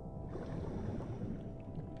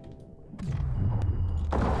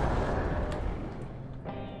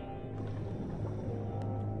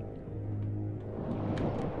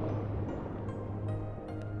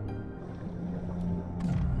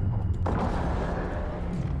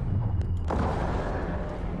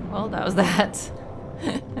 Well, that was that.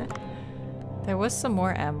 There was some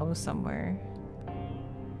more ammo somewhere.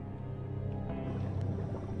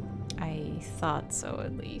 I thought so,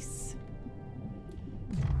 at least.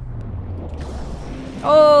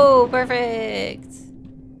 Oh, perfect!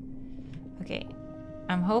 Okay.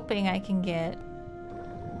 I'm hoping I can get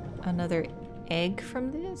another egg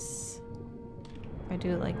from this. If I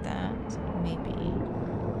do it like that, maybe.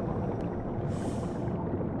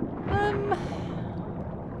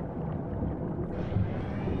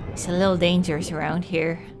 It's a little dangerous around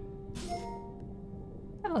here.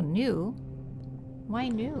 Oh, new? Why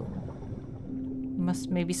new?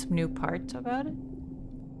 Must maybe some new parts about it?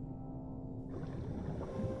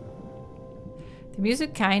 The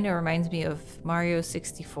music kind of reminds me of Mario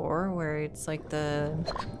 64, where it's like the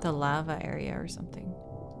lava area or something.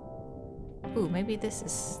 Ooh, maybe this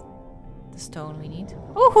is the stone we need.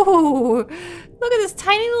 Oh, look at this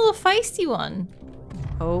tiny little feisty one.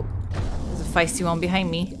 Oh, there's a feisty one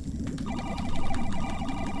behind me.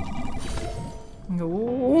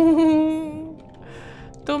 Oh,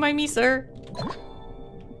 don't mind me, sir.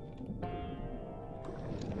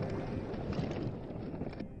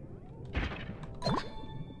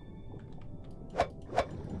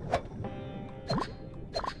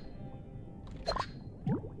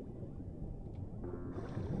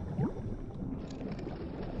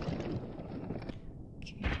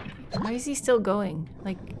 Why is he still going?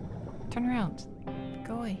 Like, turn around.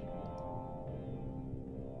 Go away.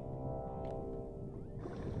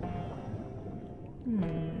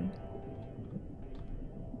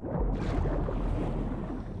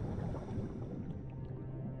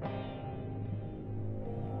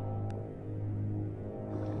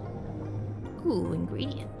 Ooh,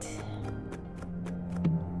 ingredient.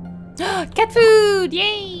 Cat food!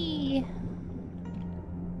 Yay!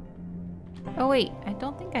 Oh wait, I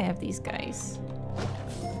don't think I have these guys.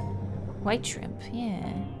 White shrimp,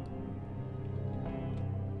 yeah.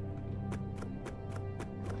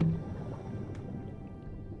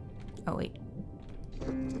 Oh wait.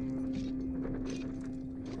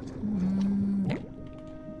 There.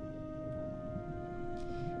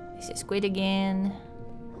 This is squid again.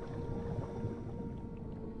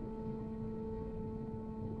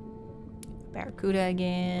 Barracuda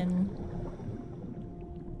again.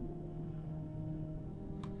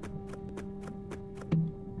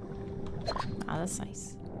 Oh, that's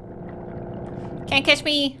nice. Can't catch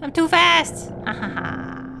me! I'm too fast!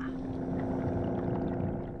 Ahaha.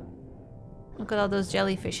 Look at all those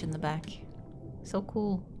jellyfish in the back. So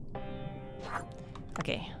cool.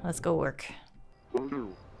 Okay, let's go work.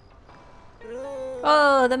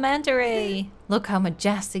 Oh, the manta ray! Look how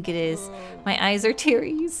majestic it is. My eyes are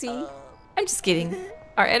teary, you see? I'm just kidding.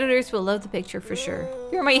 Our editors will love the picture for sure.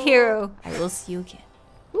 You're my hero. I will see you again.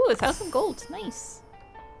 Ooh, 1,000 gold. Nice.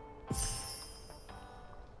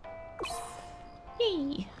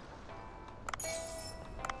 Yay.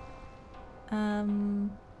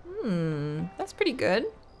 That's pretty good.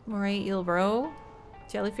 Moray eel roe.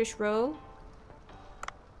 Jellyfish roe.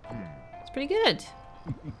 It's pretty good.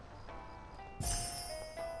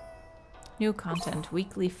 New content,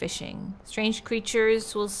 weekly fishing. Strange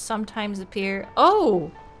creatures will sometimes appear.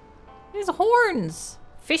 Oh! There's horns!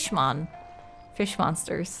 Fishmon. Fish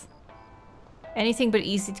monsters. Anything but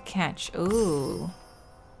easy to catch. Ooh.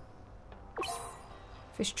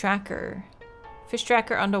 Fish tracker. Fish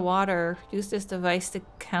tracker underwater. Use this device to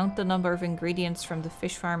count the number of ingredients from the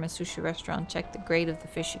fish farm and sushi restaurant. Check the grade of the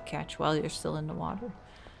fish you catch while you're still in the water.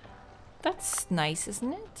 That's nice,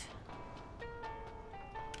 isn't it?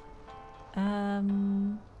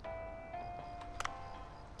 Time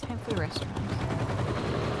for the restaurant.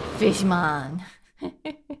 Fishmon.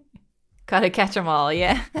 Gotta catch them all,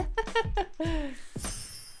 yeah.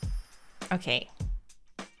 Okay.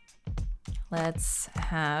 Let's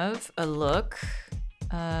have a look.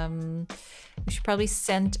 We should probably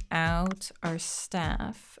send out our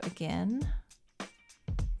staff again.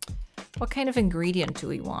 What kind of ingredient do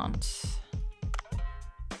we want?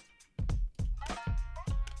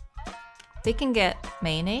 They can get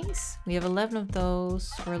mayonnaise. We have 11 of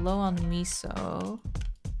those. We're low on miso.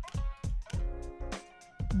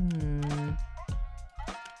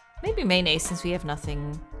 Maybe mayonnaise since we have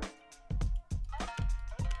nothing.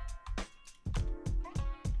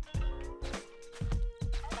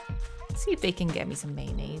 Let's see if they can get me some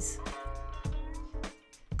mayonnaise.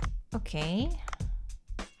 Okay.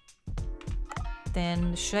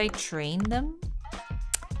 Then should I train them?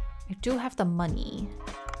 I do have the money.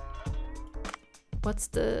 What's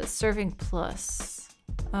the serving plus?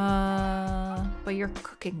 But you're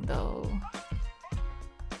cooking though.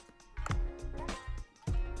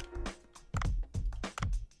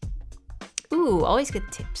 Ooh, always get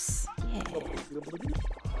tips. Yeah.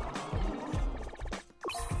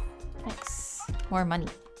 Nice. More money.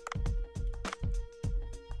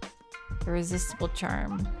 Irresistible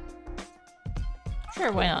charm.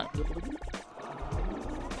 Sure, why not?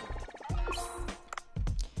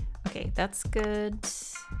 Okay, that's good.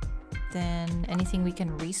 Then anything we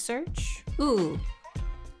can research? Ooh.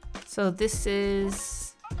 So this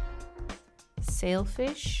is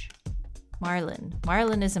sailfish. Marlin.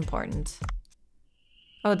 Marlin is important.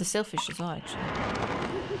 Oh, the sailfish as well, actually.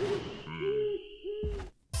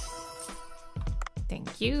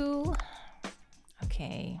 Thank you.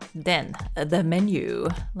 Okay, then the menu.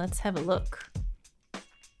 Let's have a look.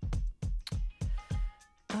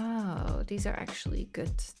 Oh, these are actually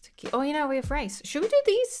good to keep. Oh, you know, we have rice. Should we do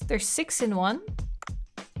these? They're 6 in 1.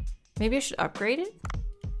 Maybe I should upgrade it.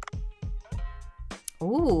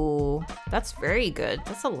 Ooh, that's very good.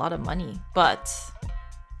 That's a lot of money, but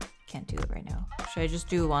can't do it right now. Should I just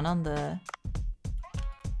do one on the...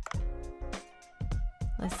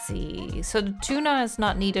 Let's see. So the tuna is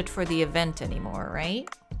not needed for the event anymore, right?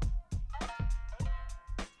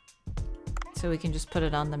 So we can just put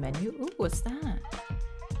it on the menu. Ooh, what's that?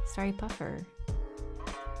 Starry puffer.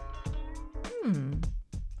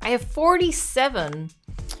 I have 47.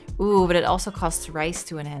 Ooh, but it also costs rice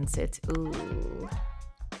to enhance it. Ooh.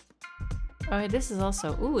 Oh, this is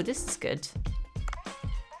also... Ooh, this is good.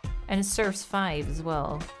 And it serves 5 as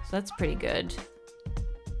well. So that's pretty good.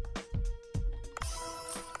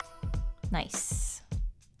 Nice.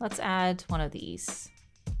 Let's add one of these.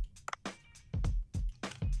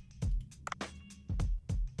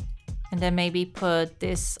 And then maybe put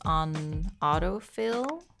this on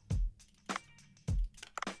autofill.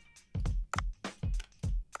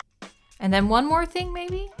 And then one more thing,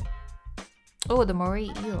 maybe? Oh, the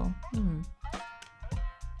moray eel.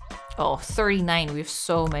 Oh, 39. We have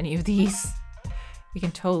so many of these. We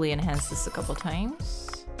can totally enhance this a couple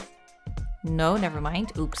times. No, never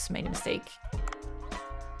mind. Oops, made a mistake.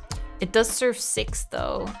 It does serve 6,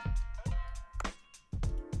 though.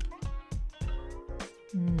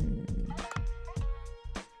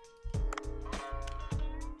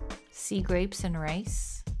 Sea grapes and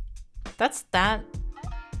rice. That's that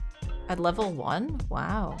at level 1?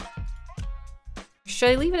 Wow. Should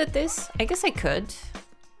I leave it at this? I guess I could.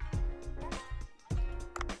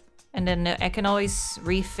 And then I can always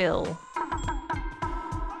refill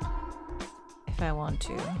if I want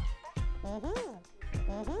to.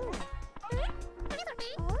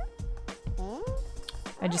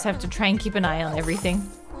 I just have to try and keep an eye on everything.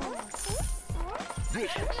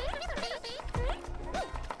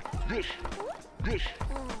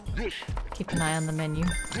 Keep an eye on the menu.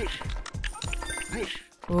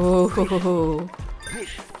 Ooh.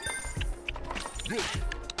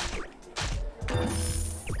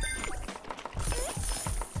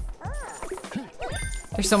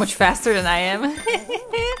 They're so much faster than I am.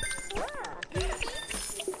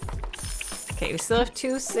 Okay, we still have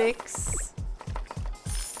 2, 6.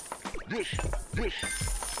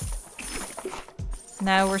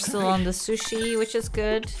 Now we're still on the sushi, which is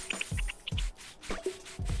good.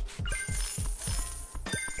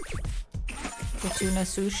 The tuna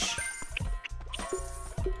sushi.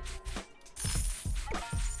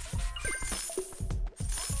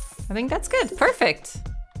 I think that's good. Perfect.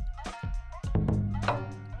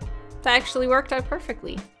 That actually worked out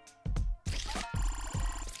perfectly.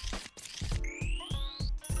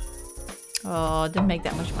 Oh, didn't make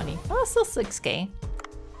that much money. Oh, still 6K.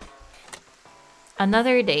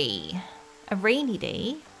 Another day. A rainy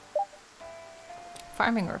day.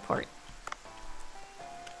 Farming report.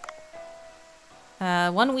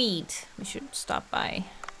 1 weed. We should stop by.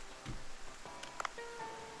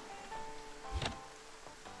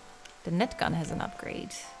 The net gun has an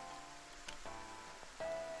upgrade.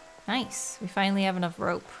 Nice. We finally have enough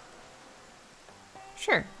rope.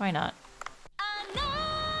 Sure, why not?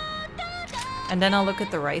 And then I'll look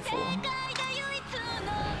at the rifle.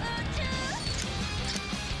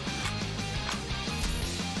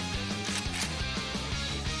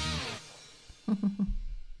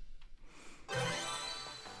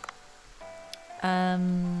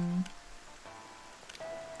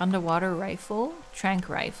 Underwater rifle? Trank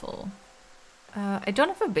rifle. I don't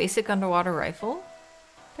have a basic underwater rifle.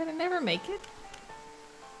 Did I never make it?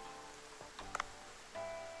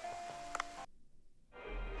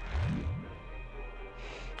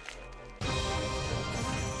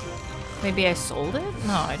 Maybe I sold it?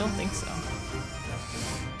 No, I don't think so.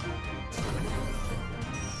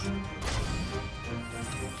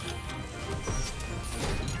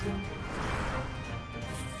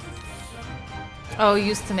 Oh,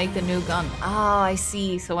 used to make the new gun. Oh, I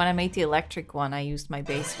see. So when I made the electric one, I used my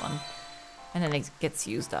base one. And then it gets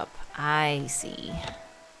used up. I see.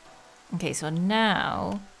 Okay, so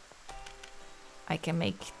now I can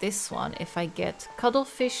make this one if I get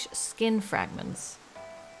cuttlefish skin fragments.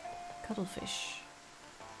 Cuttlefish.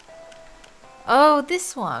 Oh,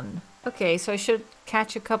 this one. Okay, so I should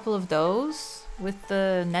catch a couple of those with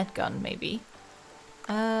the net gun, maybe.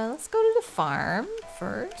 Let's go to the farm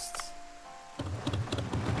first.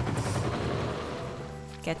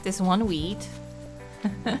 Get this one wheat.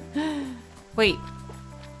 Wait.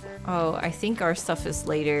 Oh, I think our stuff is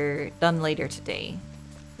done later today.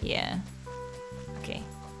 Yeah. Okay.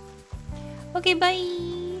 Okay,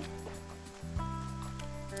 bye.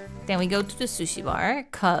 Then we go to the sushi bar,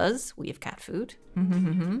 cause we have cat food.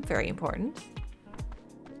 Very important.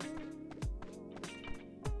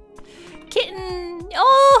 Kitten!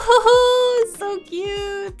 Oh, so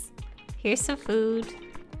cute! Here's some food.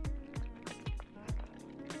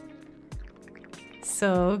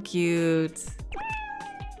 So cute.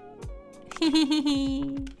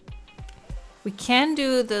 We can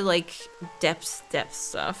do the like depth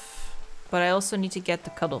stuff, but I also need to get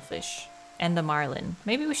the cuttlefish and the marlin.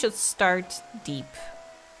 Maybe we should start deep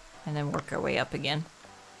and then work our way up again.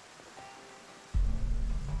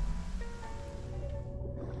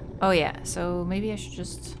 Oh yeah, so maybe I should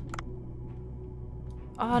just...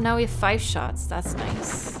 Oh, now we have 5 shots. That's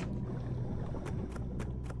nice.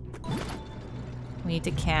 We need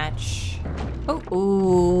to catch... Oh,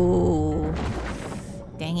 ooh.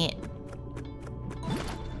 Dang it.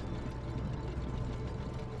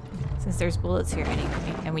 Since there's bullets here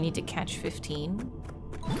anyway, and we need to catch 15.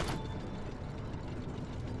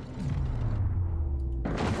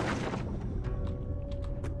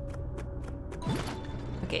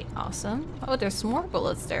 Okay, awesome. Oh, there's some more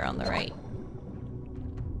bullets there on the right.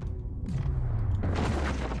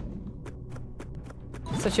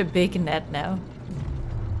 Such a big net now.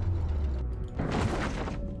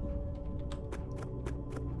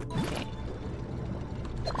 Okay.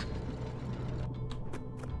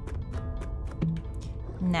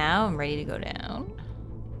 Now I'm ready to go down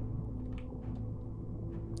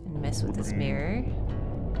and mess with this mirror.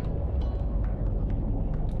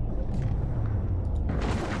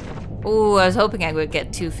 Ooh, I was hoping I would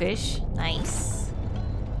get 2 fish. Nice.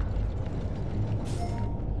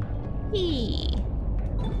 Eee.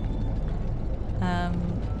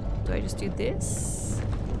 Do I just do this?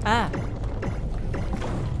 Ah.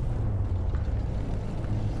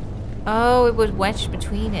 Oh, it was wedged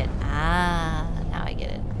between it. Ah, now I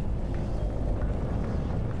get it.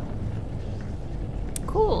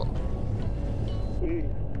 Cool.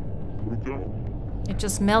 It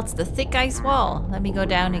just melts the thick ice wall. Let me go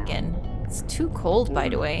down again. It's too cold, by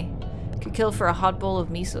the way. Could kill for a hot bowl of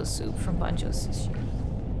miso soup from Banjo Sushi.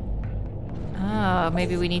 Ah,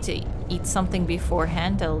 maybe we need to eat something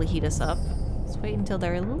beforehand that'll heat us up. Let's wait until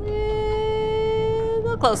they're a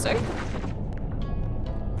little closer.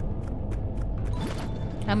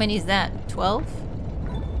 How many is that? 12?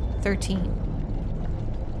 13.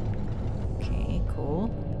 Okay, cool.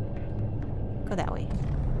 Go that way.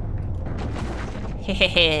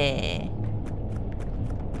 Hehehe.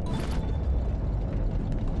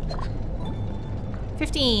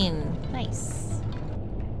 15. Nice.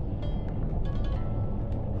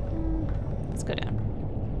 Let's go down.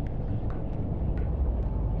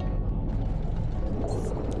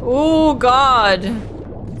 Oh God.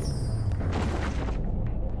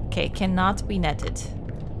 Okay, cannot be netted.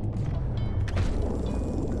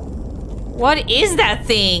 What is that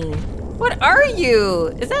thing? What are you?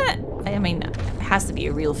 Is that... I mean, it has to be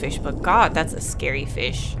a real fish, but God, that's a scary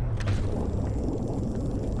fish.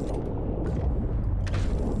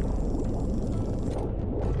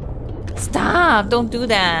 Stop! Don't do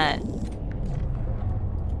that.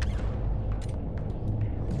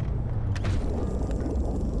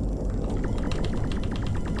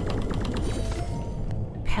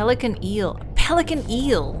 Pelican eel. Pelican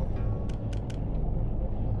eel!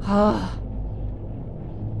 Oh.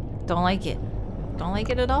 Don't like it. Don't like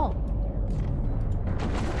it at all.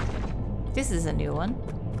 This is a new one.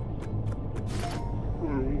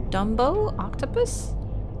 Dumbo? Octopus?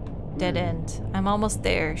 Dead end. I'm almost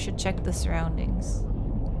there. Should check the surroundings.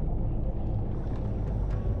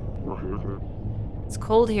 It's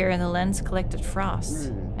cold here and the lens collected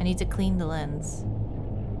frost. I need to clean the lens.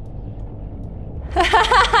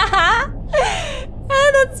 Ah,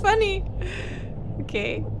 that's funny.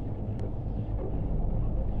 Okay.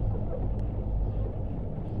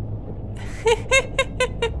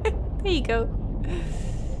 There you go.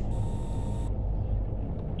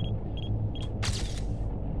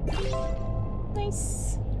 Nice.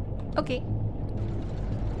 Nice. Okay.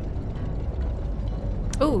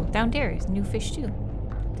 Oh, down there is new fish too.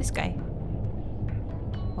 This guy.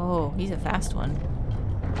 Oh, he's a fast one.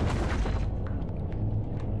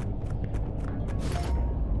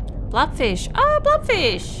 Blobfish. Ah,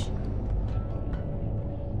 blobfish.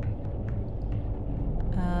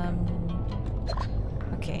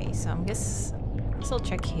 Okay, so I guess I'll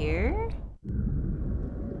check here.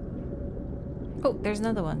 Oh, there's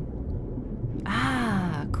another one.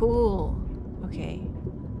 Ah, cool. Okay.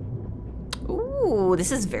 Ooh,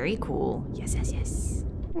 this is very cool. Yes, yes, yes.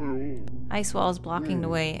 Ice walls blocking the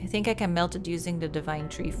way. I think I can melt it using the divine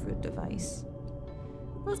tree fruit device.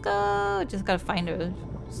 Let's go. Just gotta find a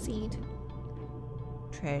seed.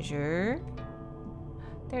 Treasure.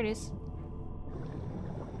 There it is.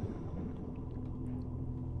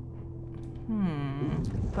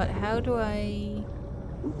 But how do I...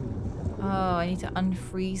 Oh, I need to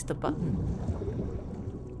unfreeze the button.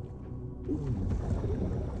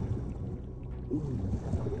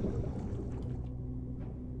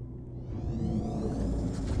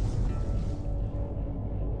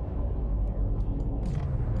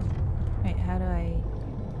 Wait, how do I...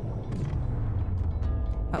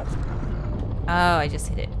 Oh. Oh, I just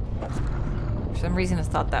hit it. For some reason I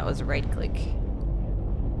thought that was a right click.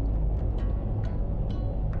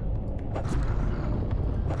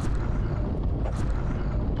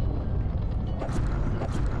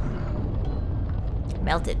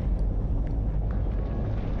 Melted.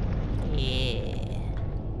 Yeah.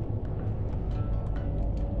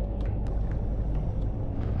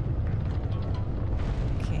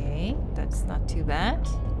 Okay, that's not too bad.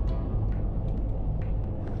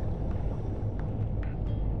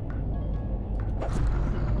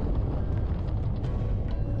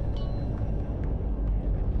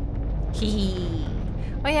 Hee.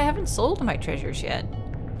 Oh yeah, I haven't sold my treasures yet.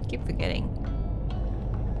 Keep forgetting.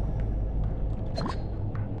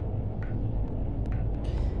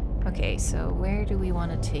 Okay, so where do we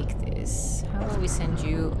want to take this? How about we send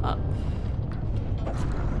you up?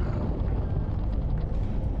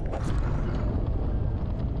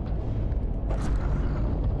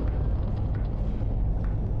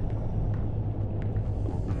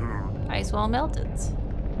 Ice wall melted.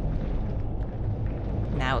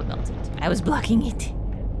 Now it melted. I was blocking it.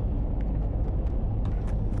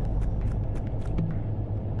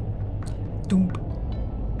 Doom.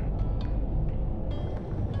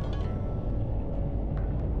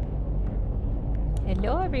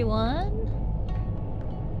 Hello, everyone.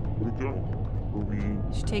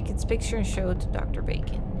 Should take its picture and show it to Dr.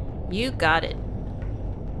 Bacon. You got it.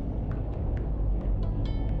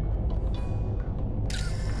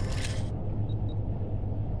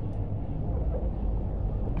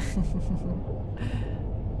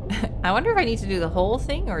 I wonder if I need to do the whole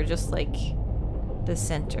thing or just like the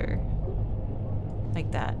center.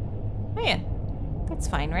 Like that. Oh yeah. That's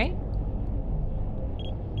fine, right?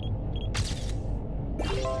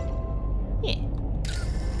 Yeah.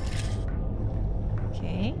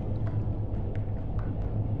 Okay.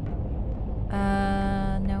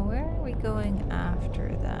 Now where are we going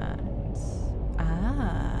after that?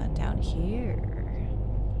 Ah, down here.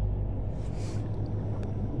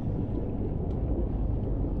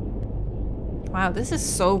 Wow, this is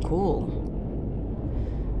so cool.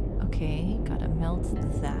 Okay, gotta melt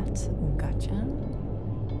that. Gotcha.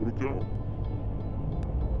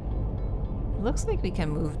 Looks like we can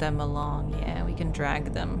move them along. Yeah, we can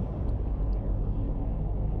drag them.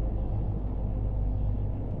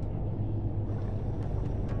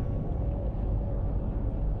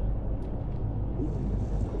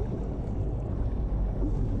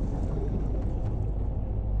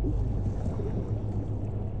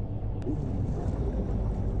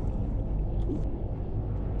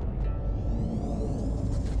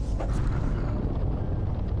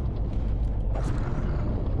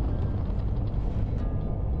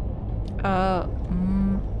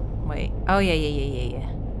 Wait. Oh, yeah.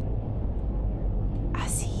 I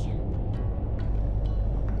see.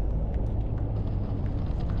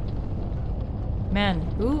 Man,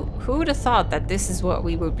 who would have thought that this is what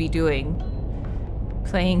we would be doing?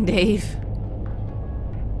 Playing Dave.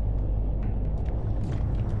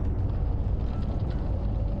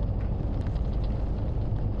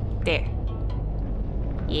 There.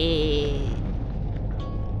 Yeah.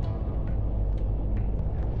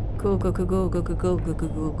 Cool.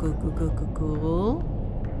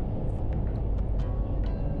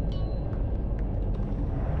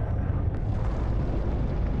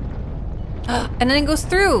 And then it goes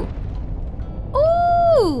through.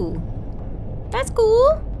 Ooh, that's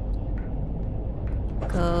cool.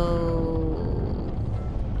 Go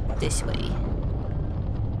this way.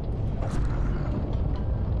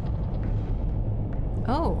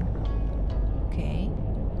 Oh. Okay.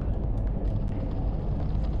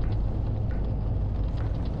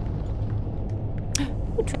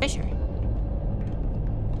 Ooh, treasure.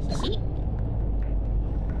 Hee.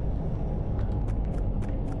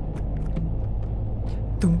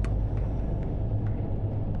 Doomp.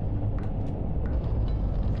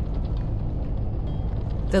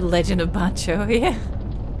 The Legend of Bancho, yeah.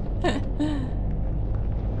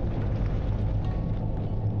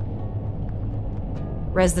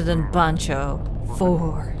 Resident Bancho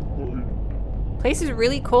 4. Place is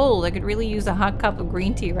really cold. I could really use a hot cup of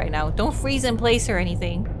green tea right now. Don't freeze in place or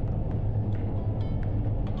anything.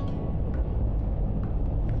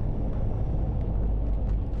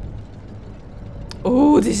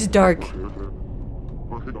 Oh, this is dark.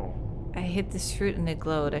 I hit this fruit and it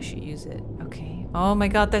glowed. I should use it. Okay. Oh my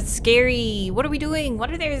god, that's scary. What are we doing?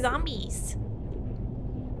 What are there zombies?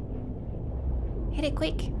 Hit it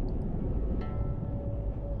quick.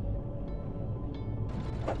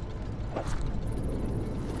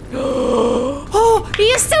 Oh, he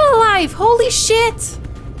is still alive! Holy shit!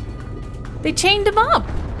 They chained him up.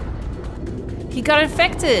 He got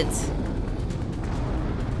infected.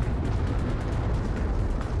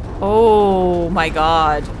 Oh my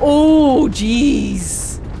god. Oh,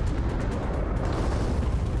 jeez.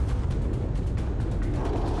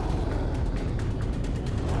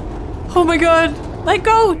 Oh my god. Let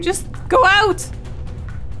go. Just go out.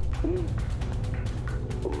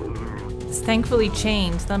 It's thankfully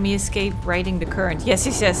chained. Let me escape riding the current. Yes,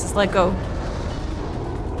 yes, yes. Let go.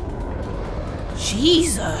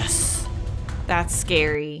 Jesus. That's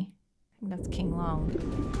scary. I think that's King Long.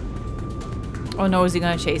 Oh no, is he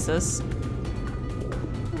gonna chase us?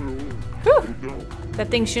 Whew. That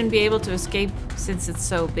thing shouldn't be able to escape since it's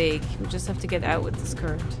so big. We just have to get out with this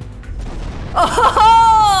current.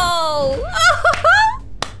 Oh!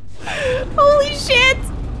 Holy shit!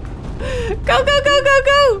 Go, go, go, go,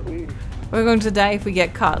 go! We're going to die if we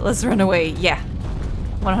get caught. Let's run away. Yeah.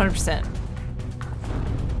 100%.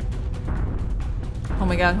 Oh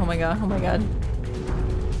my god, oh my god, oh my god.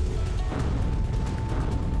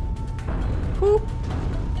 Whoop.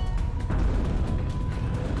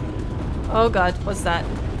 Oh god, what's that?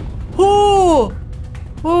 Oh!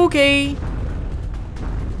 Okay.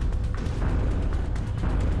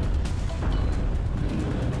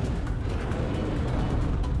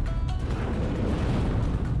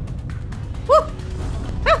 Woo!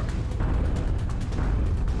 Ah!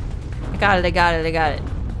 I got it, I got it, I got it.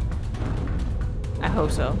 I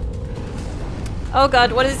hope so. Oh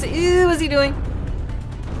god, what is he doing?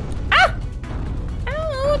 Ah!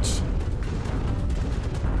 Ouch!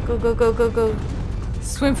 Go, go, go, go, go.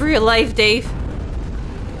 Swim for your life, Dave.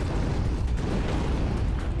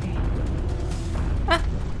 Okay. Ah!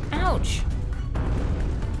 Ouch!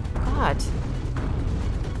 God.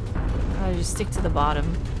 Gotta just stick to the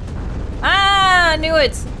bottom. Ah! I knew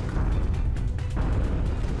it!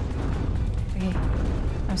 Okay.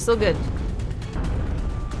 I'm still good.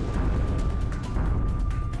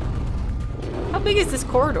 How big is this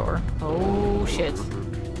corridor? Oh, shit.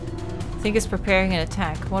 I think it's preparing an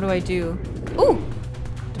attack. What do I do? Ooh!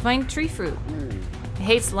 Divine tree fruit. It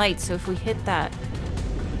hates light, so if we hit that...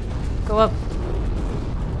 Go up.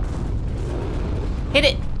 Hit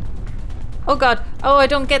it! Oh god. Oh, I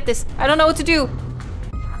don't get this. I don't know what to do.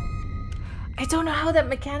 I don't know how that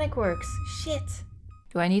mechanic works. Shit.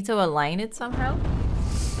 Do I need to align it somehow?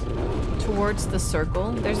 Towards the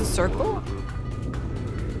circle? There's a circle?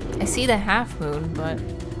 I see the half moon, but...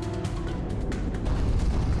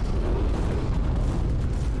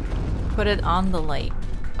 Put it on the light.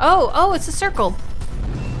 Oh, oh, it's a circle.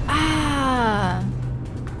 Ah.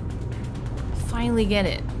 Finally get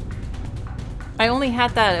it. I only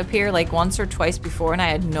had that appear like once or twice before and I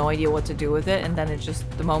had no idea what to do with it, and then it just,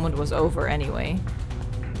 the moment was over anyway.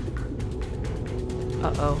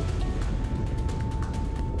 Uh-oh.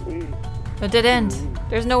 A dead end.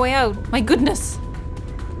 There's no way out. My goodness.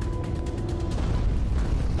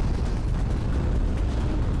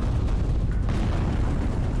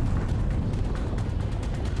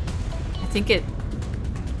 I think it...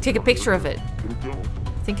 Take a picture of it.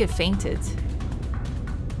 I think it fainted.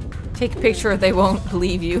 Take a picture or they won't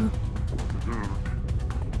believe you.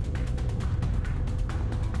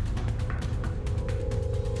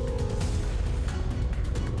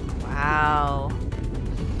 Wow.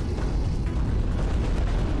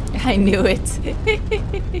 I knew it.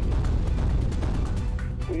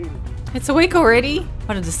 It's awake already?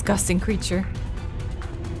 What a disgusting creature.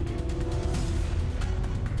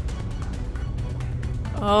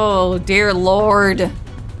 Oh, dear Lord.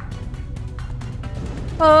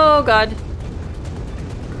 Oh, God.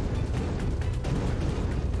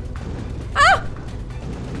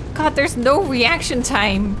 god, there's no reaction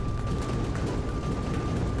time.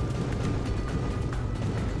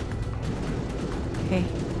 Okay.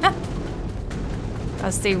 Ah.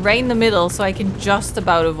 I'll stay right in the middle so I can just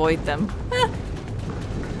about avoid them. Ah.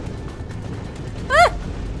 Ah.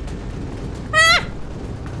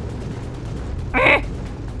 Ah.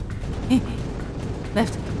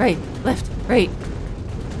 Left, right, left, right.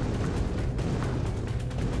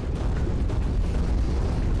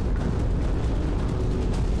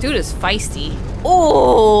 Dude is feisty.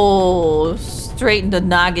 Oh, straight in the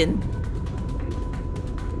noggin.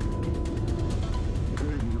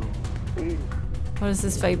 What is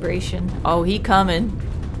this vibration? Oh, he coming.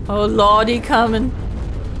 Oh lord, he coming.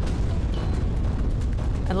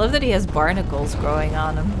 I love that he has barnacles growing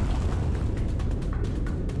on him.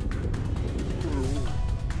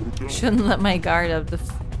 Shouldn't let my guard up. The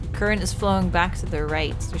current is flowing back to the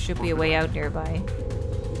right. There should be a way out nearby.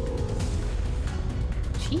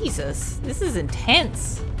 Jesus, this is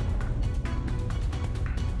intense.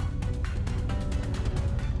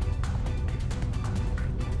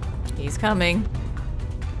 He's coming.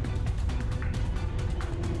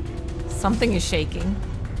 Something is shaking.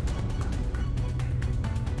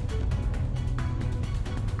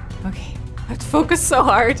 Okay, I have to focus so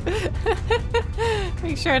hard.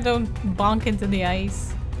 Make sure I don't bonk into the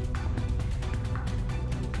ice.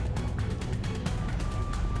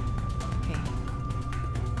 Okay.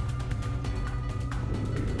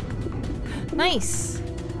 Nice!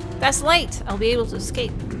 That's light! I'll be able to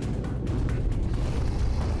escape.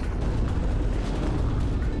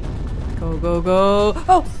 Go, go, go!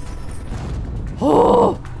 Oh!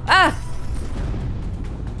 Oh! Ah!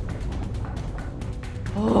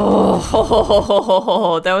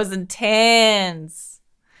 Oh, that was intense.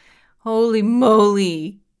 Holy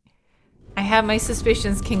moly. I had my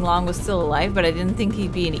suspicions King Long was still alive, but I didn't think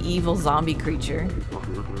he'd be an evil zombie creature.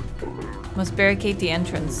 Must barricade the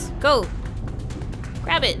entrance. Go!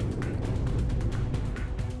 Grab it!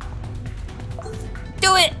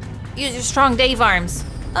 Do it! Use your strong Dave arms.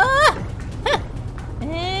 Ah! Huh.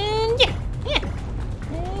 And yeah! Yeah!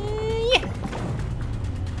 Yeah!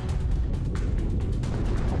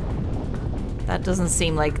 That doesn't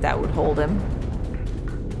seem like that would hold him.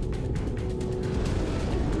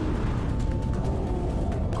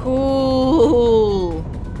 Cool!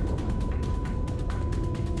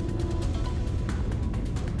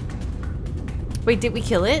 Wait, did we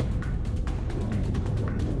kill it?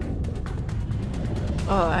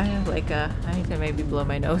 Oh, I have like a... I need to maybe blow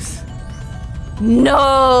my nose.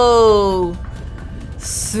 No!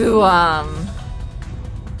 Suam.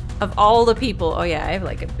 Of all the people... Oh yeah, I have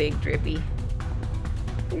like a big drippy.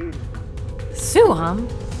 Suam?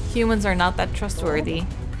 Humans are not that trustworthy.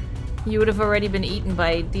 You would have already been eaten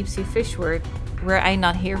by deep sea fish were I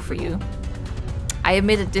not here for you. I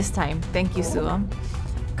admit it this time. Thank you, Suam.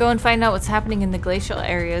 Go and find out what's happening in the glacial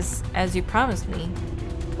areas as you promised me.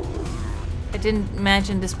 I didn't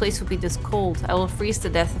imagine this place would be this cold. I will freeze to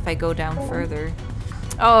death if I go down further.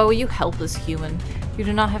 Oh, you helpless human. You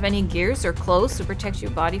do not have any gears or clothes to protect your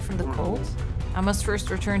body from the cold? I must first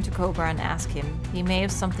return to Cobra and ask him. He may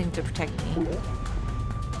have something to protect me.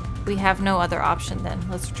 We have no other option then.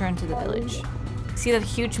 Let's return to the village. See that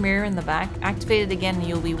huge mirror in the back? Activate it again and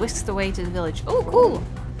you'll be whisked away to the village. Oh, cool!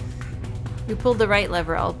 You pulled the right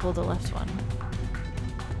lever, I'll pull the left one.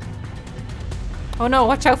 Oh no,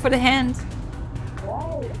 watch out for the hand!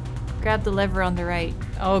 Grab the lever on the right.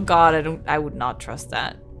 Oh god, I would not trust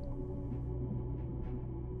that.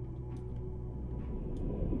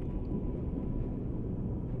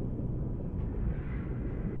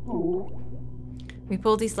 We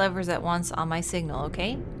pull these levers at once on my signal,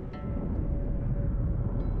 okay?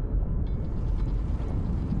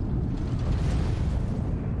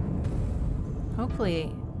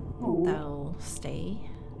 Hopefully that'll stay.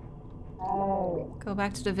 Go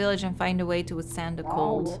back to the village and find a way to withstand the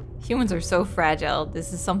cold. Humans are so fragile.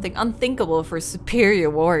 This is something unthinkable for a superior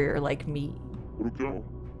warrior like me.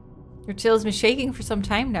 Your tail's been shaking for some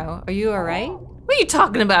time now. Are you alright? What are you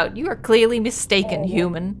talking about? You are clearly mistaken,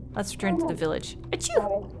 human. Let's return to the village.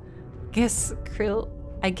 Achoo!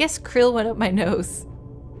 I guess Krill went up my nose.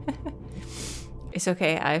 It's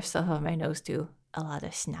okay, I still have my nose too. A lot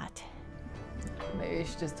of snot. Maybe I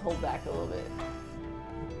should just hold back a little bit.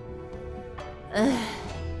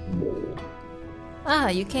 Ah,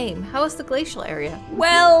 you came. How was the glacial area?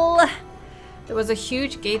 Well, there was a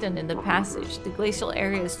huge gate in the passage. The glacial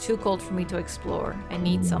area is too cold for me to explore. I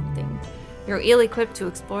need something. You're ill-equipped to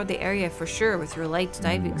explore the area for sure with your light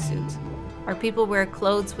diving suit. Our people wear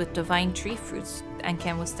clothes with divine tree fruits and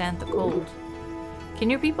can withstand the cold. Can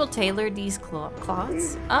your people tailor these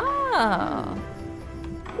cloths? Ah!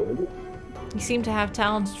 You seem to have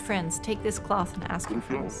talented friends. Take this cloth and ask your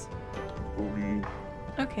friends.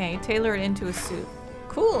 Okay, tailor it into a suit.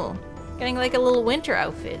 Cool. Getting like a little winter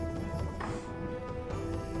outfit.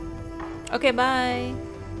 Okay, bye.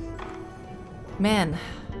 Man,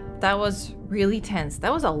 that was really tense.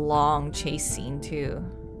 That was a long chase scene too.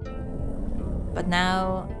 But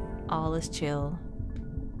now, all is chill.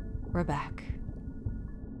 We're back.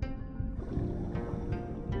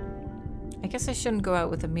 I guess I shouldn't go out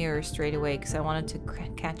with a mirror straight away because I wanted to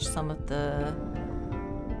catch some of the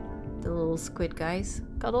little squid guys.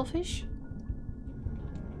 Cuttlefish?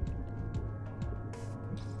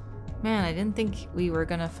 Man, I didn't think we were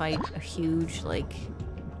gonna fight a huge, like,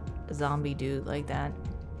 zombie dude like that.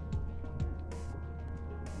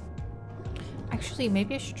 Actually,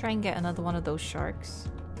 maybe I should try and get another one of those sharks.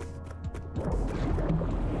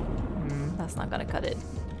 That's not gonna cut it.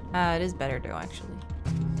 It is better though, actually.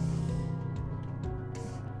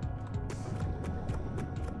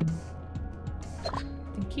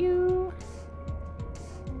 Thank you.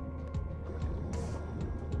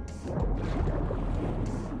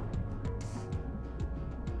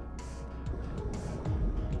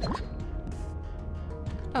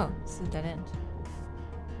 Oh, this is a dead end.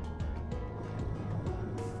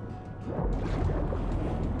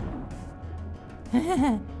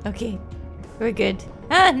 Okay, we're good.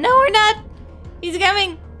 Ah, no, we're not! He's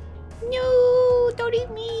coming! No, don't eat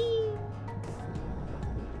me!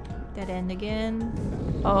 Dead end again.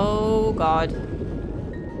 Oh, God.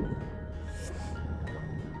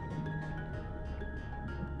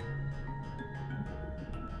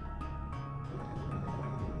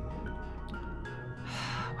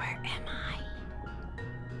 Where am I?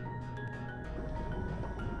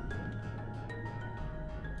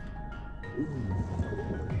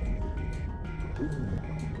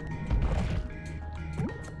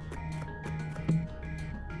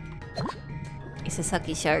 It's a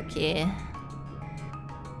sucky shark, yeah.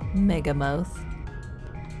 Mega mouth.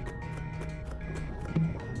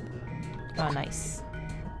 Oh, nice.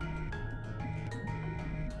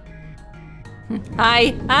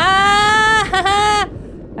 Hi! Ah!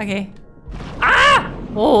 Okay. Ah!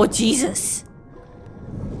 Oh, Jesus!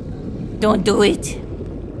 Don't do it!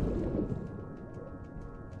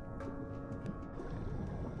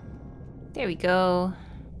 There we go.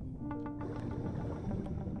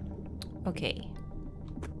 Okay.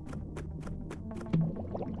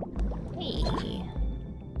 Hey.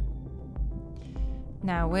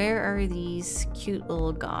 Now, where are these cute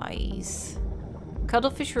little guys?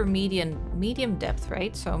 Cuttlefish were medium depth,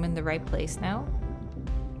 right? So I'm in the right place now.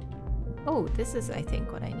 Oh, this is, I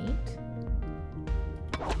think, what I need.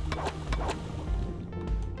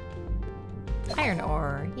 Iron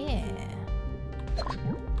ore, yeah.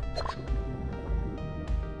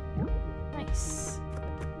 Nice.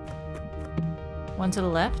 One to the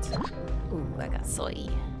left. Ooh, I got soy.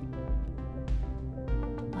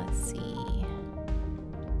 Let's see.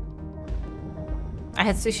 I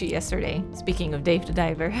had sushi yesterday, speaking of Dave the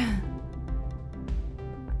Diver.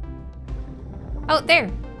 Oh, there!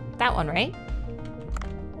 That one, right?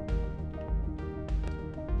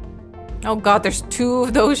 Oh god, there's two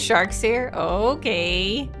of those sharks here?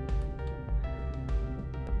 Okay.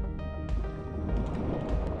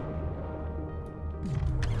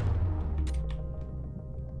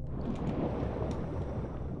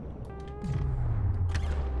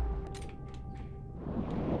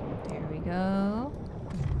 There we go.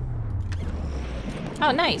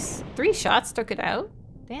 Oh, nice. 3 shots took it out?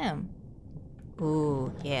 Damn.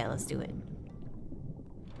 Ooh, yeah, let's do it.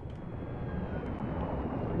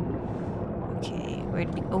 Okay,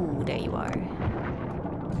 where'd we... Oh, there you are.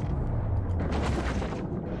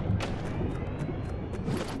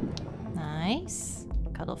 Nice.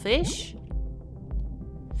 Cuttlefish.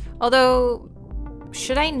 Although,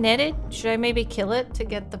 should I net it? Should I maybe kill it to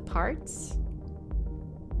get the parts?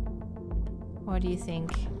 What do you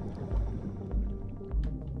think?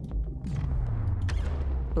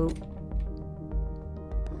 Oh.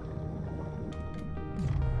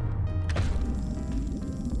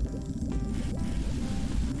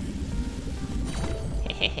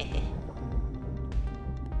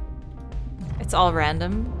 It's all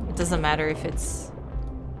random. It doesn't matter if it's...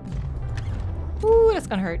 Ooh, that's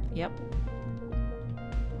gonna hurt. Yep.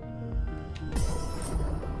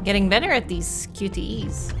 Getting better at these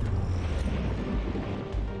QTEs.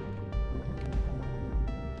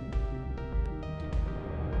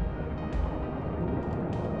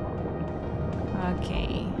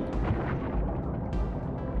 Okay.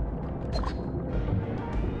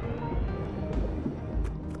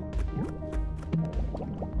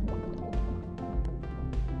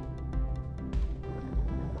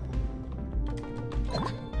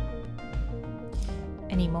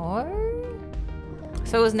 more?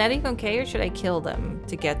 So is netting okay, or should I kill them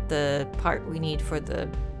to get the part we need for the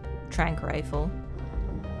trank rifle?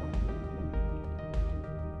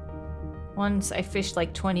 Once I fished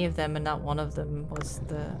like 20 of them and not one of them was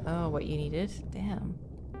the... Oh, what you needed? Damn.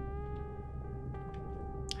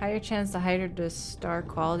 Higher chance to hide the star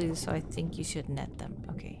quality, so I think you should net them.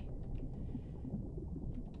 Okay.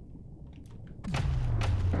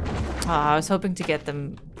 Oh, I was hoping to get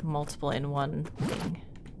them multiple in one thing.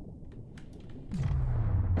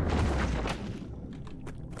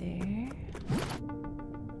 There.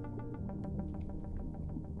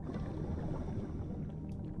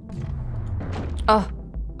 Oh!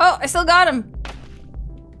 Oh, I still got him!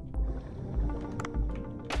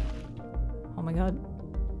 Oh my god.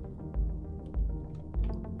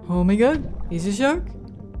 Oh my god, he's a shark?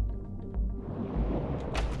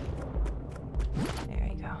 There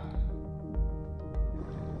we go.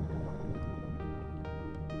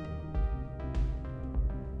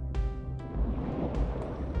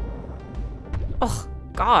 Oh,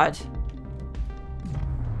 god.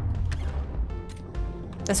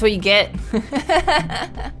 That's what you get.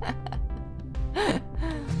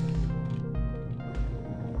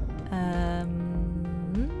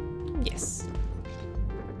 Yes.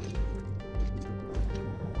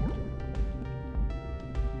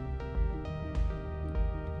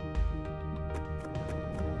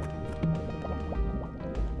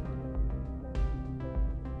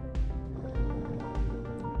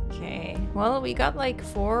 Okay, well, we got like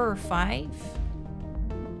 4 or 5,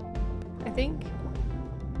 I think.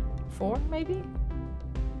 4, maybe?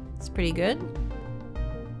 It's pretty good.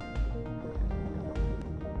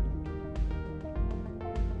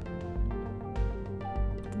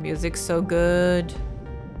 The music's so good.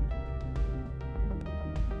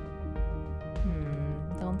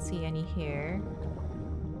 Don't see any here.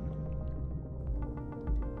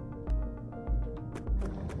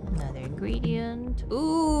 Another ingredient.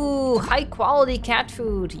 Ooh, high quality cat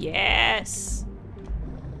food. Yes.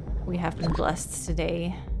 We have been blessed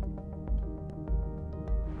today.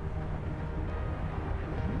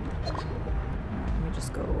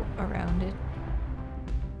 Go around it.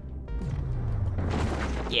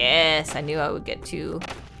 Yes, I knew I would get 2.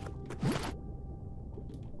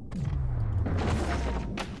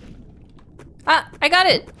 Ah, I got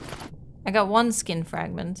it! I got 1 skin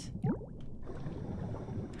fragment.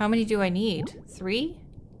 How many do I need? 3?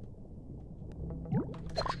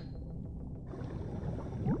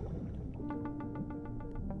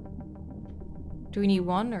 Do we need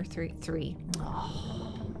 1 or 3? 3.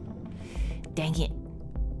 Oh, dang it.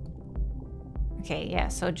 Okay, yeah,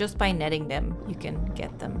 so just by netting them, you can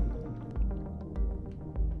get them.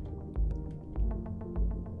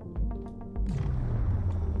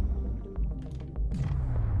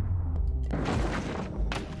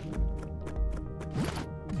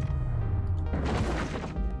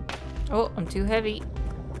 Oh, I'm too heavy.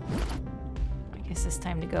 I guess it's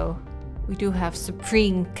time to go. We do have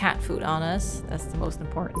supreme cat food on us. That's the most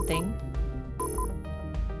important thing.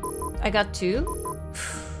 I got 2.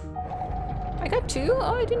 I got 2?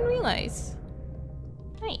 Oh, I didn't realize.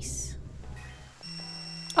 Nice.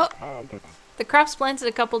 Oh! The crops planted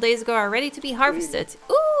a couple days ago are ready to be harvested.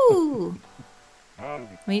 Ooh!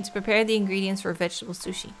 We need to prepare the ingredients for vegetable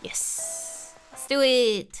sushi. Yes! Let's do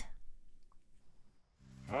it!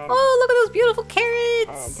 Oh, look at those beautiful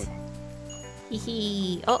carrots!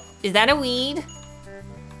 Hee. Oh, is that a weed?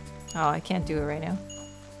 Oh, I can't do it right now.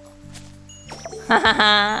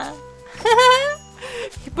 Hahaha!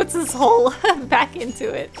 He puts his whole back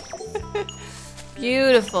into it.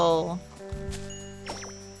 Beautiful.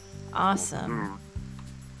 Awesome.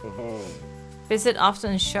 Visit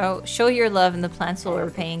often and show your love, and the plants will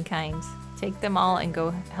repay in kind. Take them all and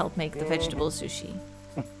go help make the vegetable sushi.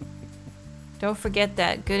 Don't forget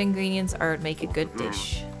that good ingredients are what make a good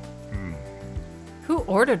dish. Who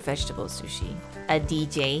ordered vegetable sushi? A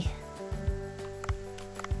DJ.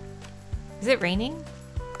 Is it raining?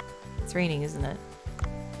 It's raining, isn't it?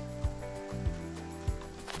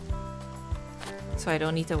 So I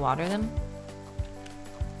don't need to water them?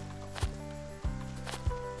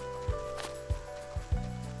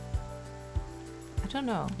 I don't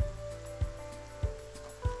know.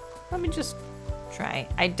 Let me just try.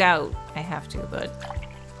 I doubt I have to, but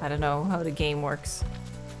I don't know how the game works.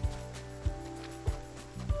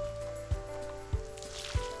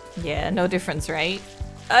 Yeah, no difference, right?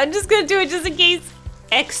 I'm just gonna do it just in case.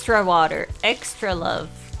 Extra water, extra love.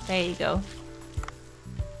 There you go.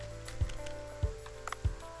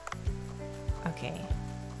 Okay.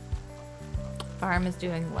 Farm is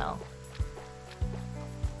doing well.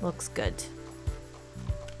 Looks good.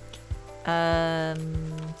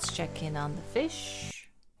 Let's check in on the fish.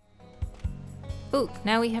 Ooh,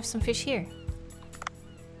 now we have some fish here.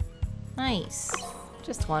 Nice.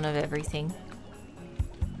 Just one of everything.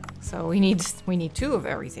 So we need 2 of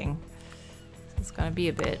everything. So it's gonna be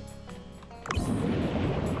a bit.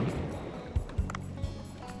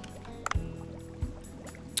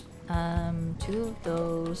 2 of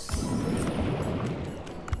those.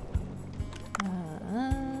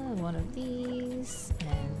 1 of these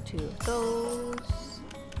and 2 of those.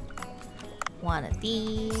 1 of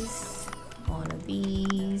these. 1 of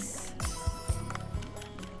these.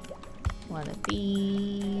 1 of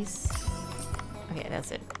these. Okay,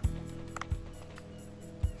 that's it.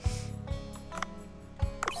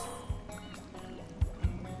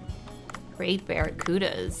 Great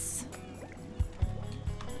barracudas.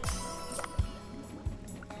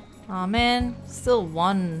 Aw, man, still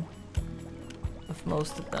 1 of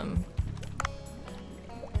most of them.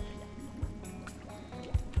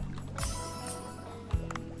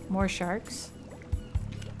 More sharks?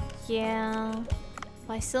 Yeah.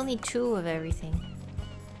 Well, I still need 2 of everything.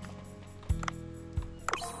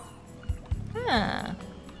 Huh.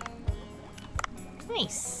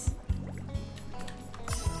 Nice.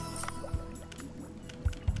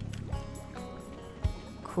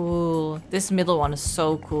 Cool. This middle one is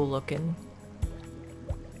so cool looking.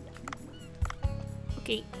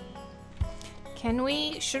 Okay.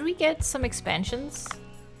 Should we get some expansions?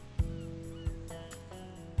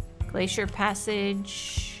 Glacier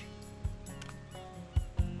Passage.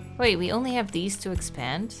 Wait, we only have these to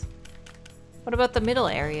expand? What about the middle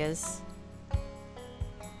areas?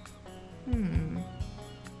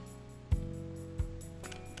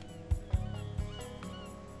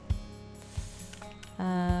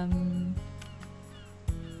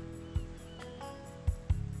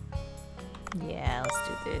 Yeah, let's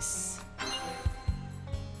do this.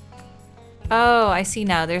 Oh, I see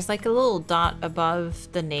now. There's like a little dot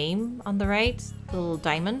above the name on the right. The little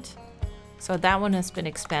diamond. So that one has been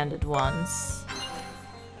expanded once.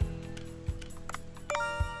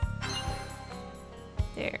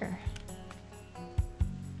 There.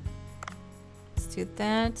 Let's do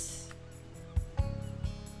that.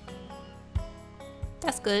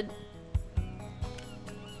 That's good.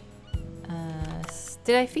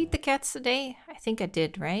 Did I feed the cats today? I think I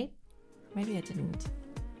did, right? Maybe I didn't.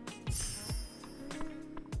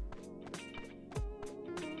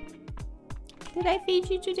 Did I feed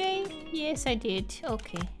you today? Yes, I did.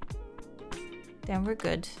 Okay. Then we're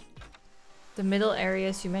good. The middle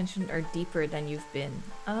areas you mentioned are deeper than you've been.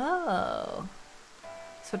 Oh.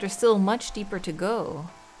 So there's still much deeper to go.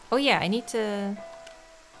 Oh yeah, I need to...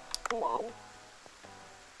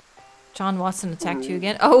 John Watson attacked you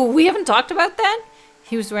again. Oh, we haven't talked about that?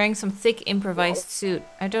 He was wearing some thick improvised suit.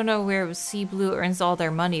 I don't know where Sea Blue earns all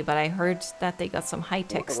their money, but I heard that they got some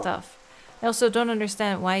high-tech stuff. I also don't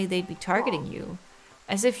understand why they'd be targeting you.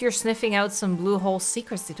 As if you're sniffing out some blue hole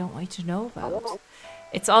secrets they don't want you to know about.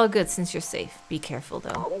 It's all good since you're safe. Be careful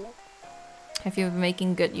though. Have you been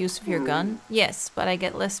making good use of your gun? Yes, but I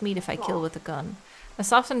get less meat if I kill with a gun.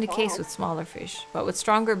 That's often the case with smaller fish, but with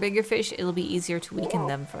stronger, bigger fish, it'll be easier to weaken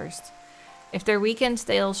them first. If they're weakened,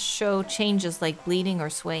 they'll show changes like bleeding or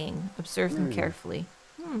swaying. Observe them carefully.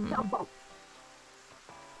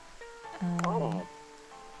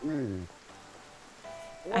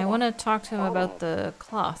 I want to talk to him about the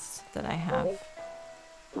cloths that I have.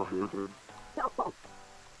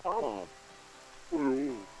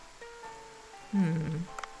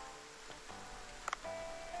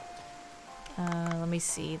 Let me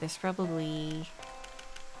see. There's probably...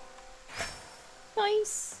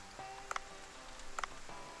 Nice!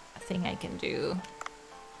 A thing I can do.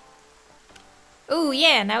 Oh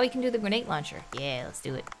yeah, now we can do the grenade launcher. Yeah, let's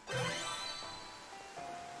do it.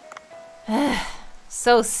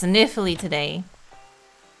 So sniffly today.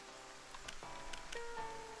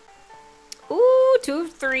 Ooh, 2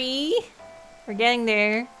 of 3. We're getting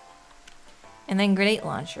there. And then grenade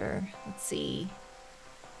launcher. Let's see.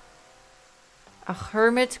 A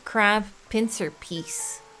hermit crab pincer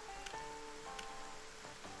piece.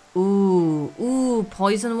 Ooh,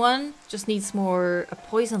 poison one. Just needs more a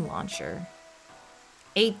poison launcher.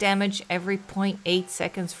 8 damage every 0.8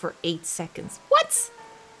 seconds for 8 seconds. What?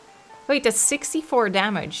 Wait, that's 64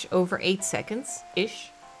 damage over 8 seconds-ish.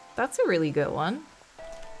 That's a really good one.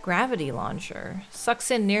 Gravity launcher.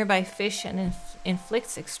 Sucks in nearby fish and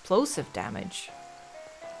inflicts explosive damage.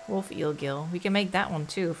 Wolf eelgill. We can make that one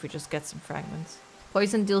too if we just get some fragments.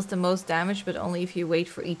 Poison deals the most damage, but only if you wait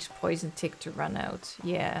for each poison tick to run out.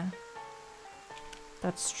 Yeah.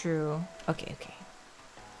 That's true. Okay.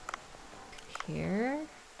 Here.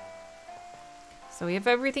 So we have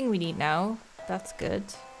everything we need now. That's good.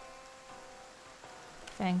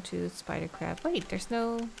 Fangtooth, spider crab. Wait, there's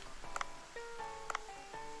no...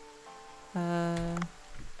 I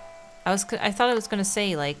thought it was gonna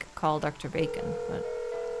say, like, call Dr. Bacon, but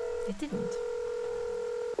it didn't.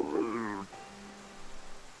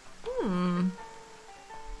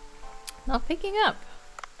 Not picking up.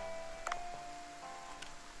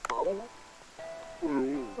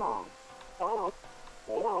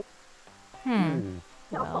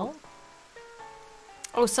 Well.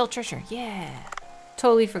 Oh, sell treasure. Yeah.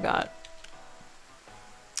 Totally forgot.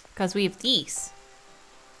 Because we have these.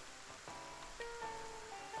 I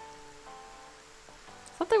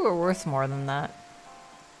thought they were worth more than that.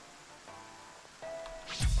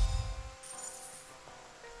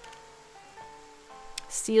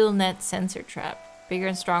 Steel net sensor trap. Bigger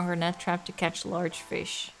and stronger net trap to catch large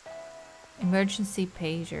fish. Emergency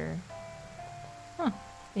pager. Huh.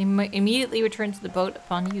 Immediately return to the boat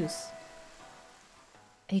upon use.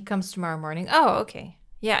 He comes tomorrow morning. Oh, okay.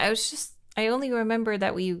 Yeah, I only remember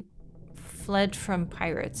that we fled from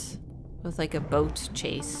pirates with like a boat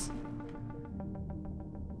chase.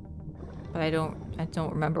 But I don't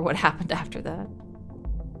remember what happened after that.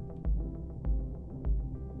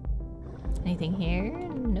 Anything here?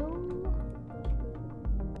 No.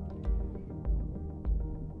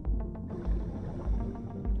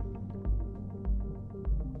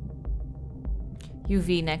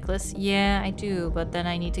 UV necklace? Yeah, I do, but then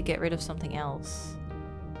I need to get rid of something else.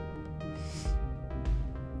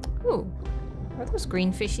 Ooh. Are those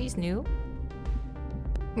green fishies new?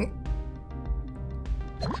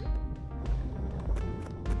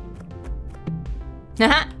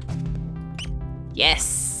 Haha!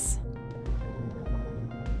 Yes!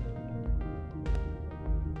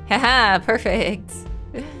 Haha, perfect!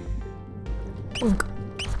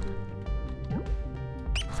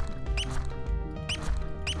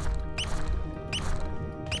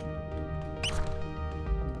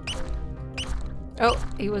 Oh,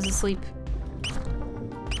 he was asleep.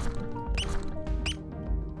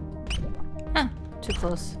 Ah, too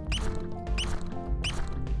close.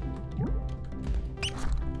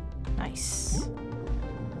 Nice.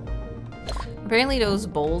 Apparently those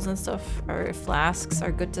bowls and stuff, or flasks,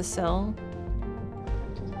 are good to sell.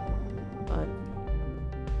 But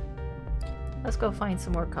let's go find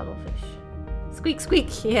some more cuttlefish. Squeak,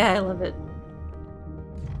 squeak! Yeah, I love it.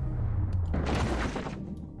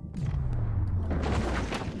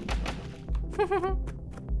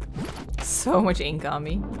 So much ink on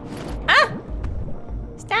me. Ah!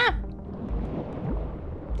 Stop!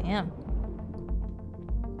 Damn.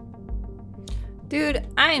 Dude,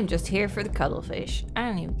 I am just here for the cuttlefish. I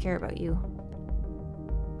don't even care about you.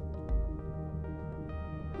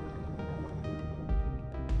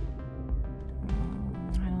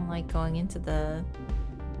 I don't like going into the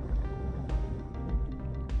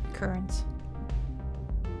currents.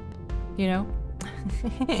 You know?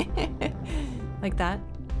 Like that.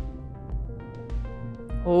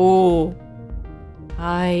 Oh.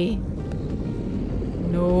 Hi.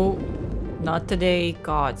 No. Not today.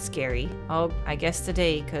 God, scary. Oh, I guess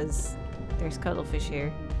today, because there's cuttlefish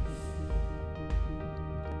here.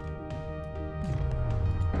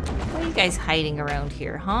 What are you guys hiding around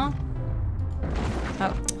here, huh?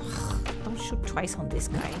 Oh. Don't shoot twice on this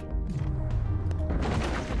guy.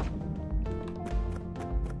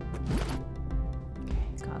 Okay,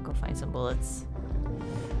 gotta go find some bullets.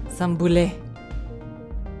 Some boulet.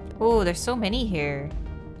 Oh, there's so many here.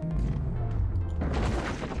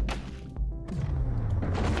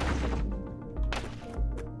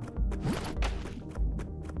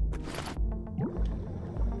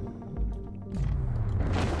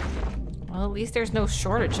 Well, at least there's no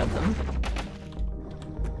shortage of them.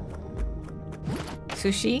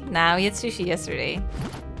 Sushi? Nah, we had sushi yesterday.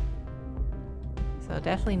 So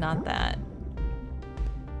definitely not that.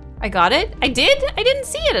 I got it? I did? I didn't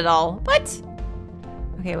see it at all. What?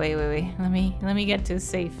 Okay, wait. Let me get to a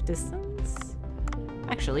safe distance.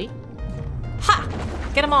 Actually. Ha!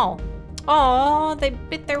 Get them all. Oh, they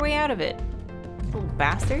bit their way out of it. Little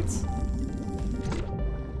bastards.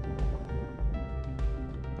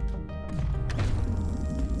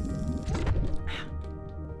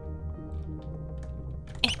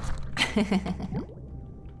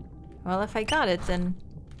 Well, if I got it, then...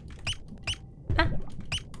 Ah.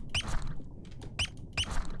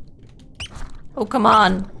 Oh, come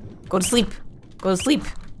on! Go to sleep! Go to sleep!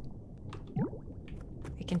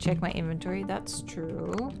 I can check my inventory, that's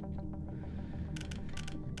true.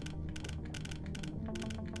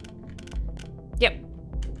 Yep.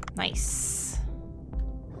 Nice.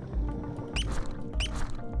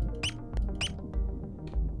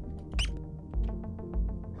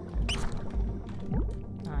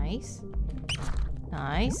 Nice.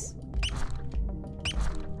 Nice.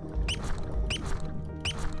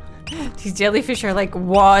 These jellyfish are like,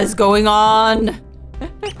 what is going on?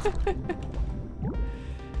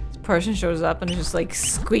 This person shows up and is just like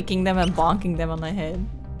squeaking them and bonking them on the head.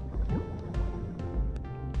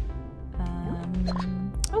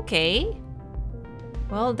 Okay.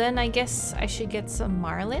 Well, then I guess I should get some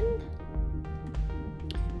marlin.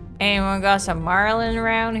 Anyone got some marlin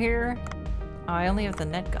around here? Oh, I only have the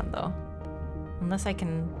net gun though. Unless I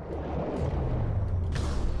can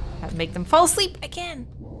make them fall asleep, I can.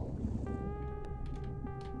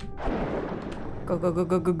 Go, go, go,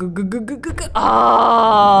 go, go, go, go, go, go, go, go.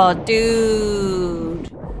 Oh,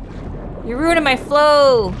 dude. You're ruining my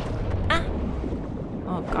flow. Ah.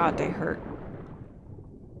 Oh god, they hurt.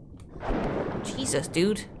 Jesus,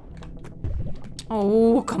 dude.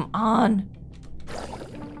 Oh, come on.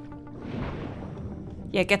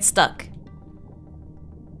 Yeah, get stuck.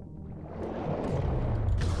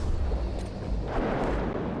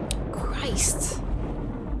 Christ.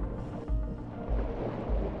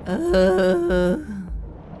 Oh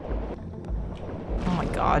my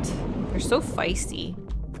god. They're so feisty.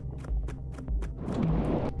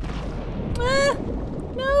 Ah,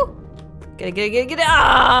 no. Get it.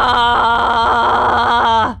 Ah!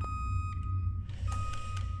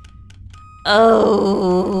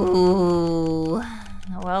 Oh.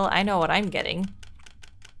 Well, I know what I'm getting.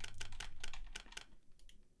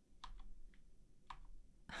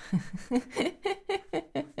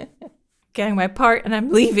 Getting my part and I'm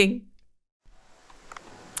leaving.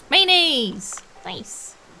 Mayonnaise!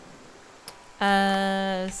 Nice.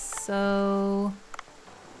 So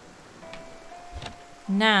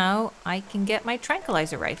now I can get my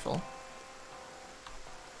tranquilizer rifle.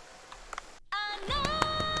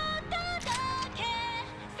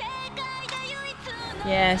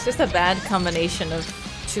 Yeah, it's just a bad combination of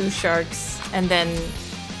two sharks and then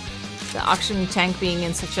the oxygen tank being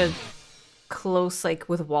in such a close, like,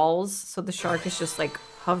 with walls, so the shark is just like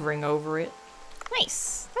hovering over it.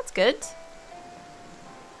 Nice, that's good.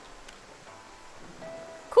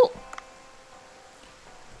 Cool.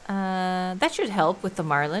 That should help with the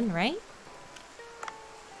marlin, right?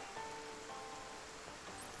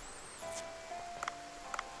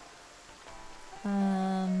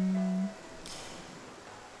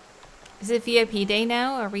 Is it VIP day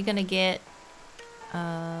now? Are we gonna get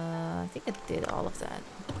I think I did all of that.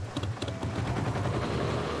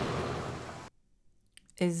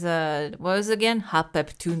 Is what was it again? Hot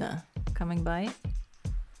pep tuna coming by.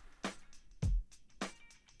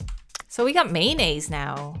 So we got mayonnaise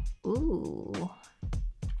now. Ooh.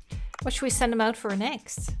 What should we send them out for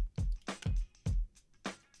next?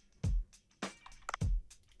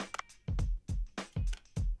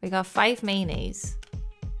 We got 5 mayonnaise.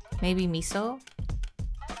 Maybe miso?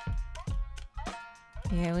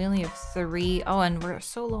 Yeah, we only have 3. Oh, and we're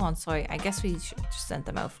so low on soy. I guess we should just send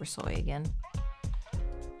them out for soy again.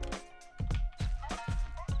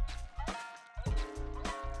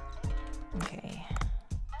 Okay.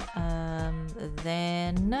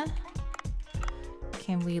 Then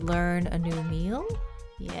can we learn a new meal?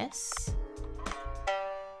 Yes.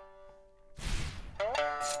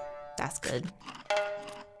 That's good.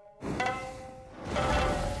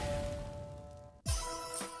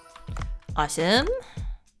 Awesome.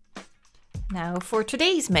 Now for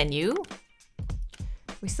today's menu,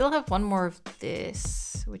 we still have one more of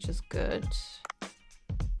this, which is good.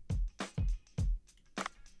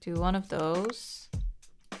 Do one of those.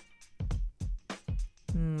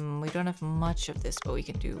 We don't have much of this, but we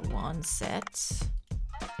can do one set.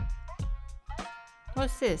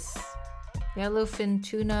 What's this? Yellowfin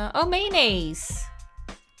tuna. Oh, mayonnaise.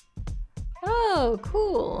 Oh,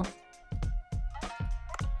 cool.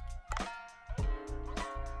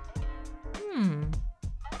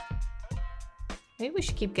 Maybe we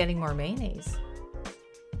should keep getting more mayonnaise.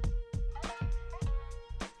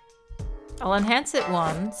 I'll enhance it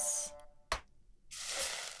once.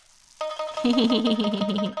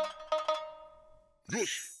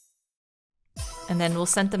 And then we'll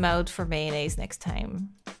send them out for mayonnaise next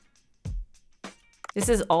time. This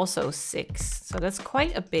is also 6, so that's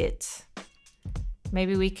quite a bit.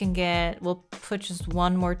 Maybe we can get, we'll put just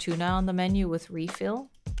one more tuna on the menu with refill.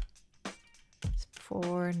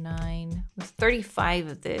 4, 9, with 35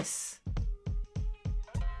 of this.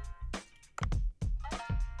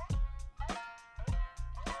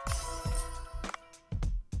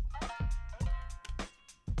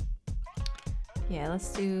 Yeah,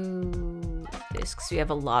 let's do this because we have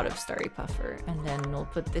a lot of Starry Puffer. And then we'll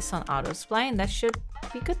put this on auto supply and that should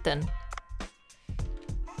be good then.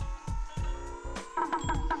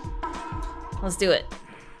 Let's do it.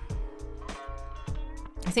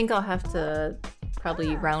 I think I'll have to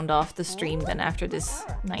probably round off the stream then after this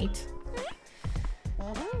night.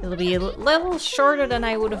 It'll be a little shorter than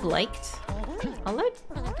I would have liked. I'll let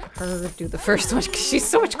her do the first one because she's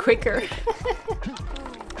so much quicker.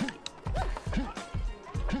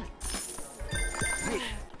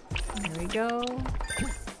 There we go.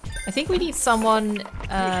 I think we need someone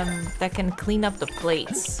that can clean up the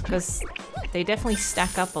plates because they definitely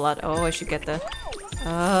stack up a lot. Oh, I should get the...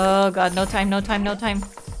 Oh god, no time, no time, no time.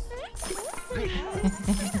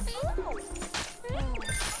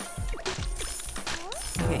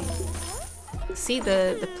 Okay. See,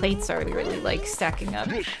 the plates are really like stacking up.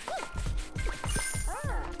 I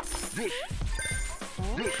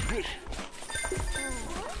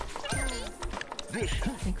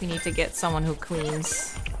think we need to get someone who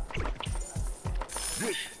cleans.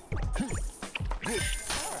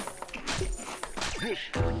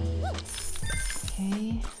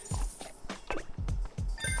 Okay.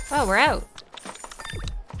 Oh, we're out.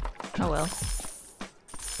 Oh well.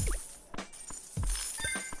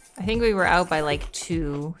 I think we were out by like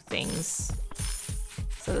 2 things.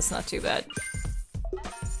 So that's not too bad.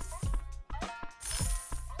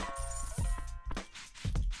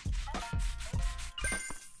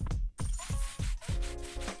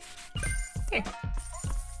 Okay.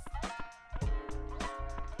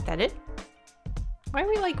 That it? Why are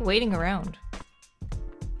we like waiting around?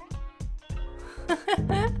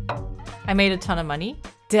 I made a ton of money.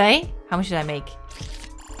 Did I? How much did I make?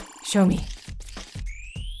 Show me.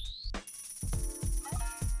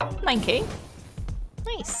 9K.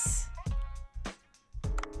 Nice.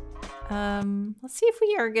 Let's see if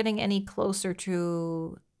we are getting any closer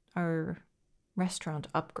to our restaurant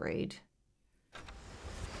upgrade.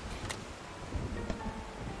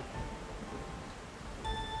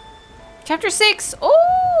 Chapter 6!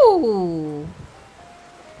 Oh!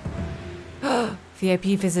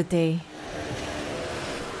 VIP visit day.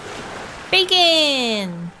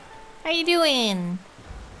 Bacon! How you doing?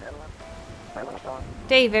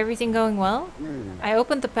 Dave, everything going well? I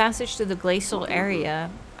opened the passage to the glacial area.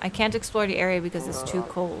 I can't explore the area because it's too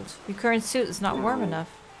cold. Your current suit is not warm enough.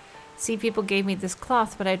 Sea people gave me this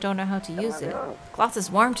cloth, but I don't know how to use it. Cloth is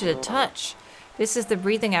warm to the touch. This is the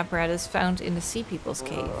breathing apparatus found in the sea people's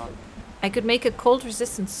cave. I could make a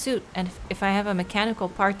cold-resistant suit, and if I have a mechanical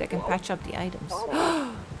part that can patch up the items.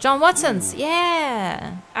 John Watson's!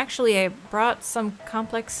 Yeah! Actually, I brought some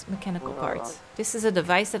complex mechanical parts. This is a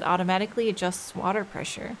device that automatically adjusts water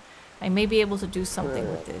pressure. I may be able to do something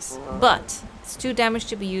with this. But it's too damaged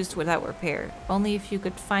to be used without repair. Only if you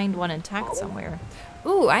could find one intact somewhere.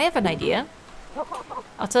 Ooh, I have an idea.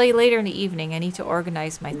 I'll tell you later in the evening. I need to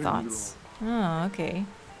organize my thoughts. Oh, okay.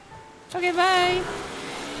 Okay, bye!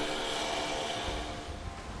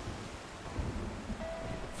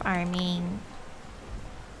 Farming.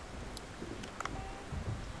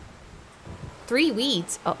 3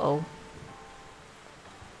 weeds. Uh-oh.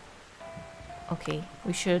 Okay,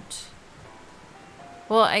 we should...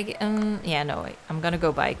 Well, yeah, no, wait. I'm gonna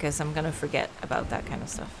go by because I'm gonna forget about that kind of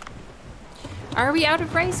stuff. Are we out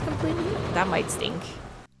of rice completely? That might stink.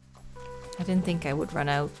 I didn't think I would run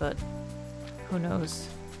out, but who knows?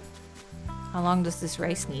 How long does this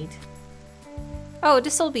rice need? Oh,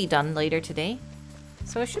 this will be done later today.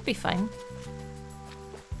 So it should be fine.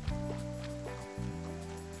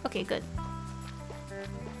 Okay, good.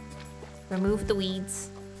 Remove the weeds.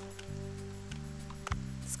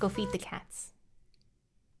 Let's go feed the cats.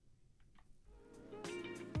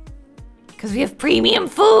 Because we have premium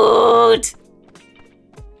food!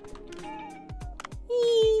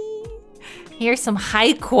 Eee. Here's some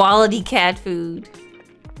high quality cat food.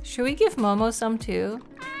 Should we give Momo some too?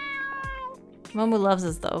 Momo loves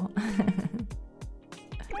us though.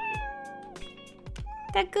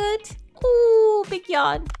 That good? Ooh, big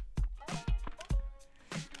yawn.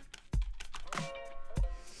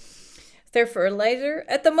 Their fertilizer?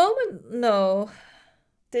 At the moment, no.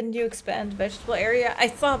 Didn't you expand vegetable area? I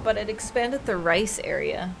thought, but it expanded the rice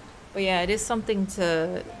area. But yeah, it is something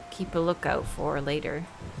to keep a lookout for later.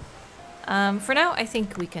 For now, I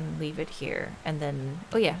think we can leave it here. And then,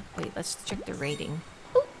 oh yeah, wait, let's check the rating.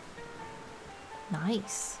 Ooh.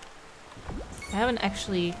 Nice. I haven't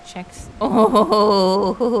actually checked.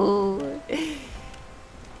 Oh,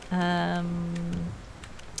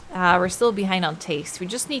 we're still behind on taste. We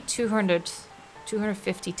just need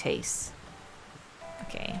 250 tastes.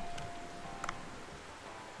 Okay.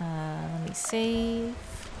 Let me save.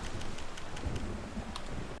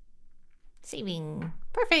 Saving.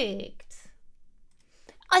 Perfect.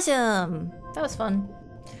 Awesome. That was fun.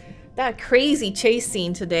 That crazy chase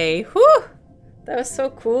scene today. Whew. That was so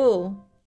cool.